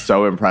like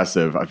so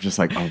impressive. I'm just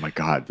like, oh my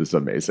God, this is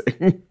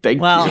amazing. Thank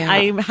you. Well,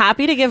 I'm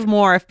happy to give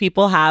more if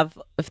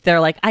they're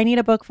like, I need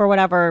a book for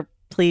whatever.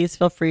 Please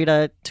feel free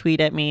to tweet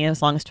at me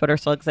as long as Twitter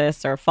still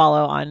exists, or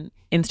follow on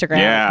Instagram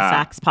at the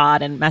Stacks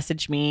Pod and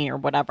message me or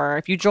whatever.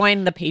 If you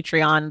join the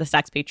Patreon, the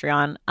Stacks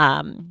Patreon,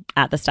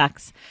 at the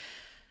Stacks,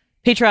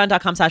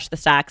 patreon.com/the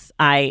Stacks,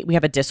 we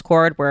have a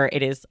Discord where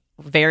it is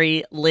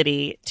very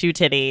litty to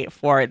titty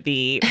for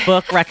the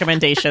book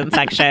recommendation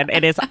section.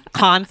 It is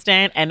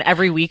constant, and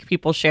every week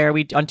people share.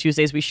 On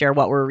Tuesdays we share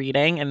what we're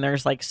reading, and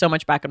there's like so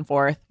much back and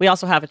forth. We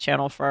also have a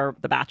channel for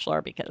The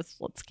Bachelor, because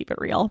let's keep it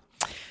real.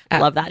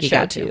 Love that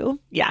show too.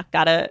 Yeah,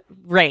 gotta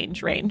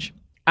range.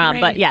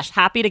 But yes,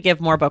 happy to give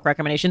more book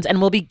recommendations,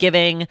 and we'll be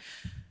giving,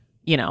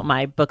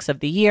 my books of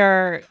the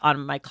year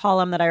on my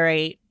column that I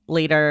write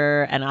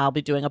later, and I'll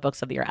be doing a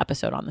books of the year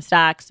episode on the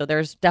Stack. So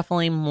there's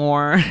definitely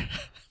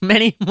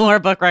many more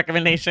book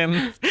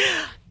recommendations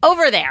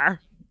over there.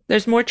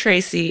 There's more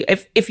Traci.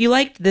 If you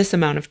liked this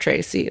amount of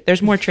Traci,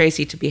 there's more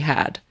Traci to be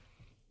had.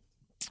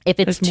 If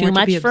it's too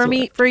much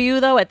for you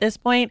though, at this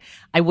point,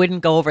 I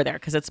wouldn't go over there,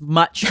 because it's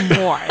much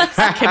more. It's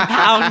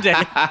compounded.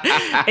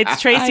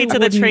 It's Traci to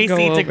the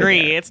Traci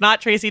degree. There. It's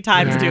not Traci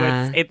times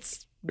 2.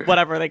 It's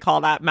whatever they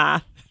call that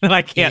math that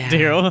I can't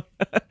do.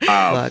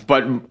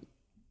 But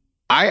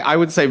I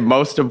would say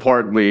most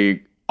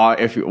importantly,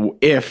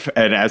 if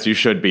and as you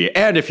should be,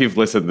 and if you've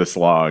listened this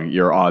long,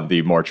 you're on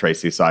the more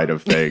Traci side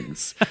of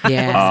things.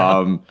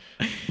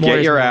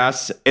 Get your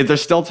ass.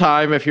 There's still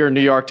time if you're in New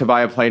York to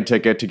buy a plane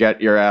ticket to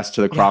get your ass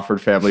to the Crawford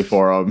Family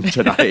Forum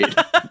tonight.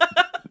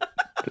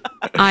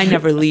 I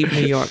never leave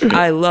New York.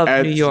 I love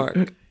New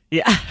York.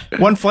 Yeah.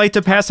 One flight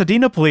to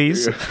Pasadena,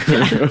 please.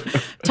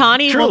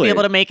 Tawny won't be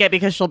able to make it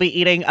because she'll be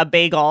eating a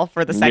bagel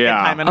for the second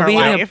time in her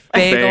life.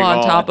 I'll be eating a bagel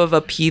on top of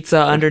a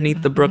pizza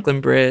underneath the Brooklyn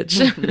Bridge.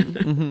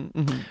 You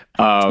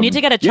need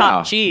to get a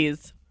chopped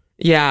cheese.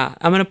 Yeah,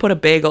 I'm going to put a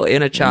bagel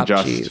in a chopped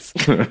cheese.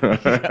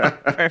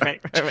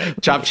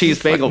 Perfect. Chopped cheese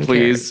bagel,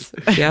 please.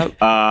 Yep.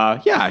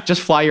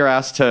 Just fly your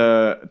ass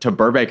to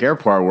Burbank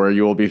Airport, where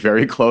you will be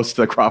very close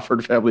to the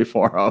Crawford Family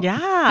Forum. Yeah.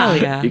 Hell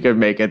yeah. You can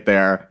make it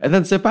there and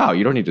then zip out.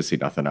 You don't need to see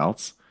nothing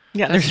else.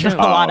 Yeah, there's not a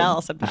lot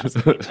else in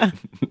Pasadena.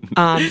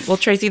 Well,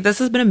 Traci, this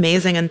has been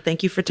amazing, and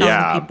thank you for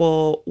telling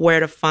people where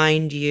to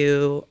find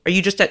you. Are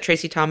you just at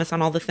Traci Thomas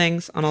on all the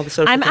things, on all the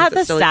social I'm things at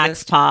the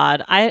Stacks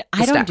Pod. I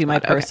don't do my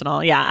Pod, personal.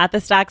 Okay. Yeah, at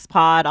the Stacks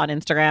Pod on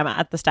Instagram,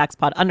 at the Stacks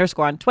Pod _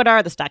 on Twitter,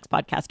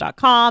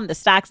 thestackspodcast.com, the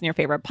Stacks in your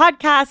favorite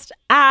podcast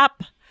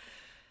app.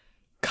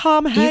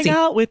 Come hang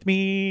out with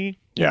me.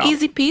 Yeah.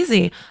 Easy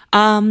peasy.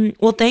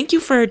 Well, thank you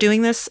for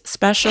doing this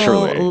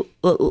special.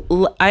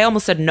 I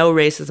almost said no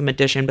racism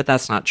edition, but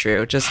that's not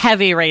true. Just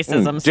heavy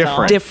racism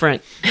still.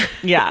 Different.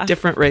 Yeah.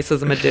 Different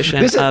racism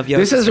edition of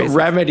Yoga's This is racism.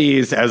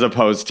 remedies as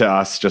opposed to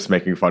us just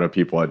making fun of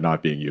people and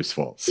not being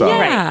useful. So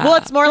Yeah. Well,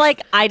 it's more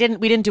like we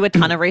didn't do a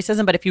ton of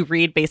racism, but if you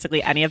read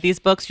basically any of these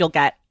books, you'll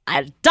get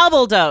a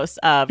double dose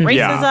of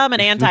racism and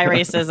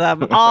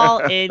anti-racism all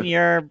in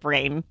your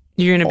brain.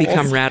 You're going to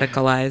become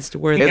radicalized.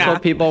 It's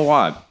what people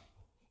want.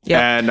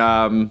 Yeah.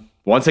 And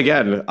once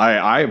again,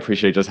 I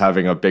appreciate just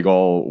having a big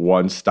old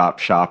one-stop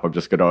shop. I'm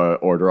just going to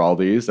order all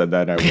these, and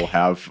then I will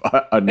have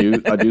a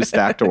new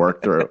stack to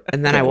work through.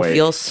 And then I will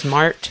feel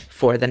smart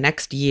for the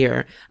next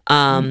year.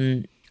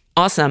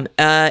 Awesome.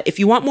 If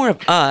you want more of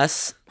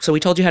us, so we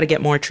told you how to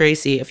get more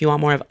Traci. If you want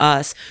more of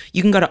us,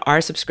 you can go to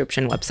our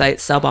subscription website,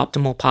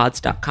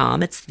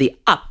 suboptimalpods.com. It's the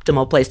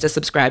optimal place to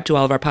subscribe to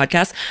all of our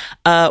podcasts,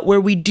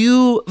 where we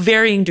do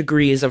varying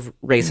degrees of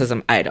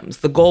racism items.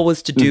 The goal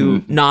was to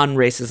do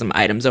non-racism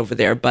items over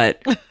there,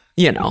 but,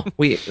 you know,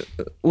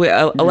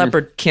 a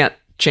leopard can't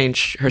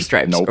change her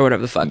stripes or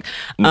whatever the fuck.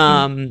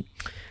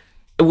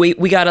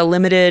 We got a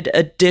limited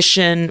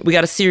edition. We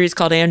got a series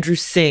called Andrew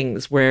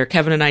Sings, where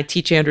Kevin and I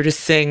teach Andrew to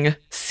sing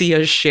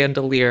Sia's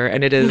Chandelier.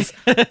 And it is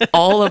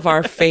all of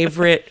our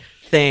favorite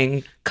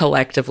thing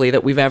collectively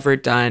that we've ever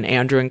done,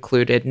 Andrew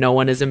included. No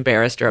one is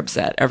embarrassed or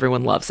upset.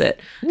 Everyone loves it.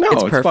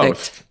 It's perfect.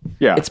 Both.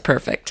 Yeah. It's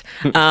perfect.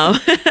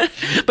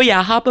 But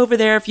yeah, hop over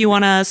there if you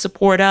want to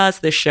support us.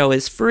 This show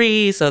is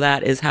free, so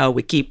that is how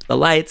we keep the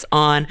lights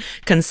on.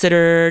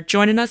 Consider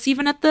joining us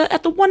even at the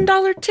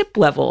 $1 tip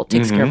level.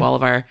 Takes care of all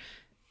of our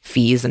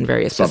fees and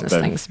various business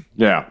things.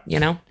 Yeah. You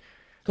know?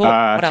 Cool.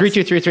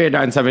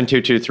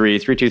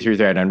 323-389-7223,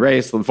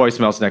 323-389-RACE.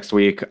 Voicemails next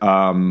week.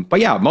 But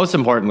yeah, most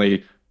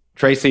importantly,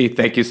 Traci,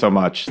 thank you so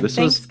much. This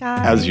was,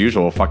 as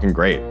usual, fucking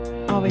great.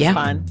 Always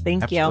fun.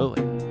 Thank you.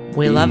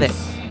 We love it.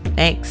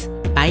 Thanks.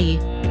 Bye.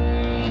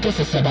 This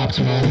is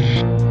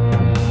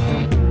Suboptimal.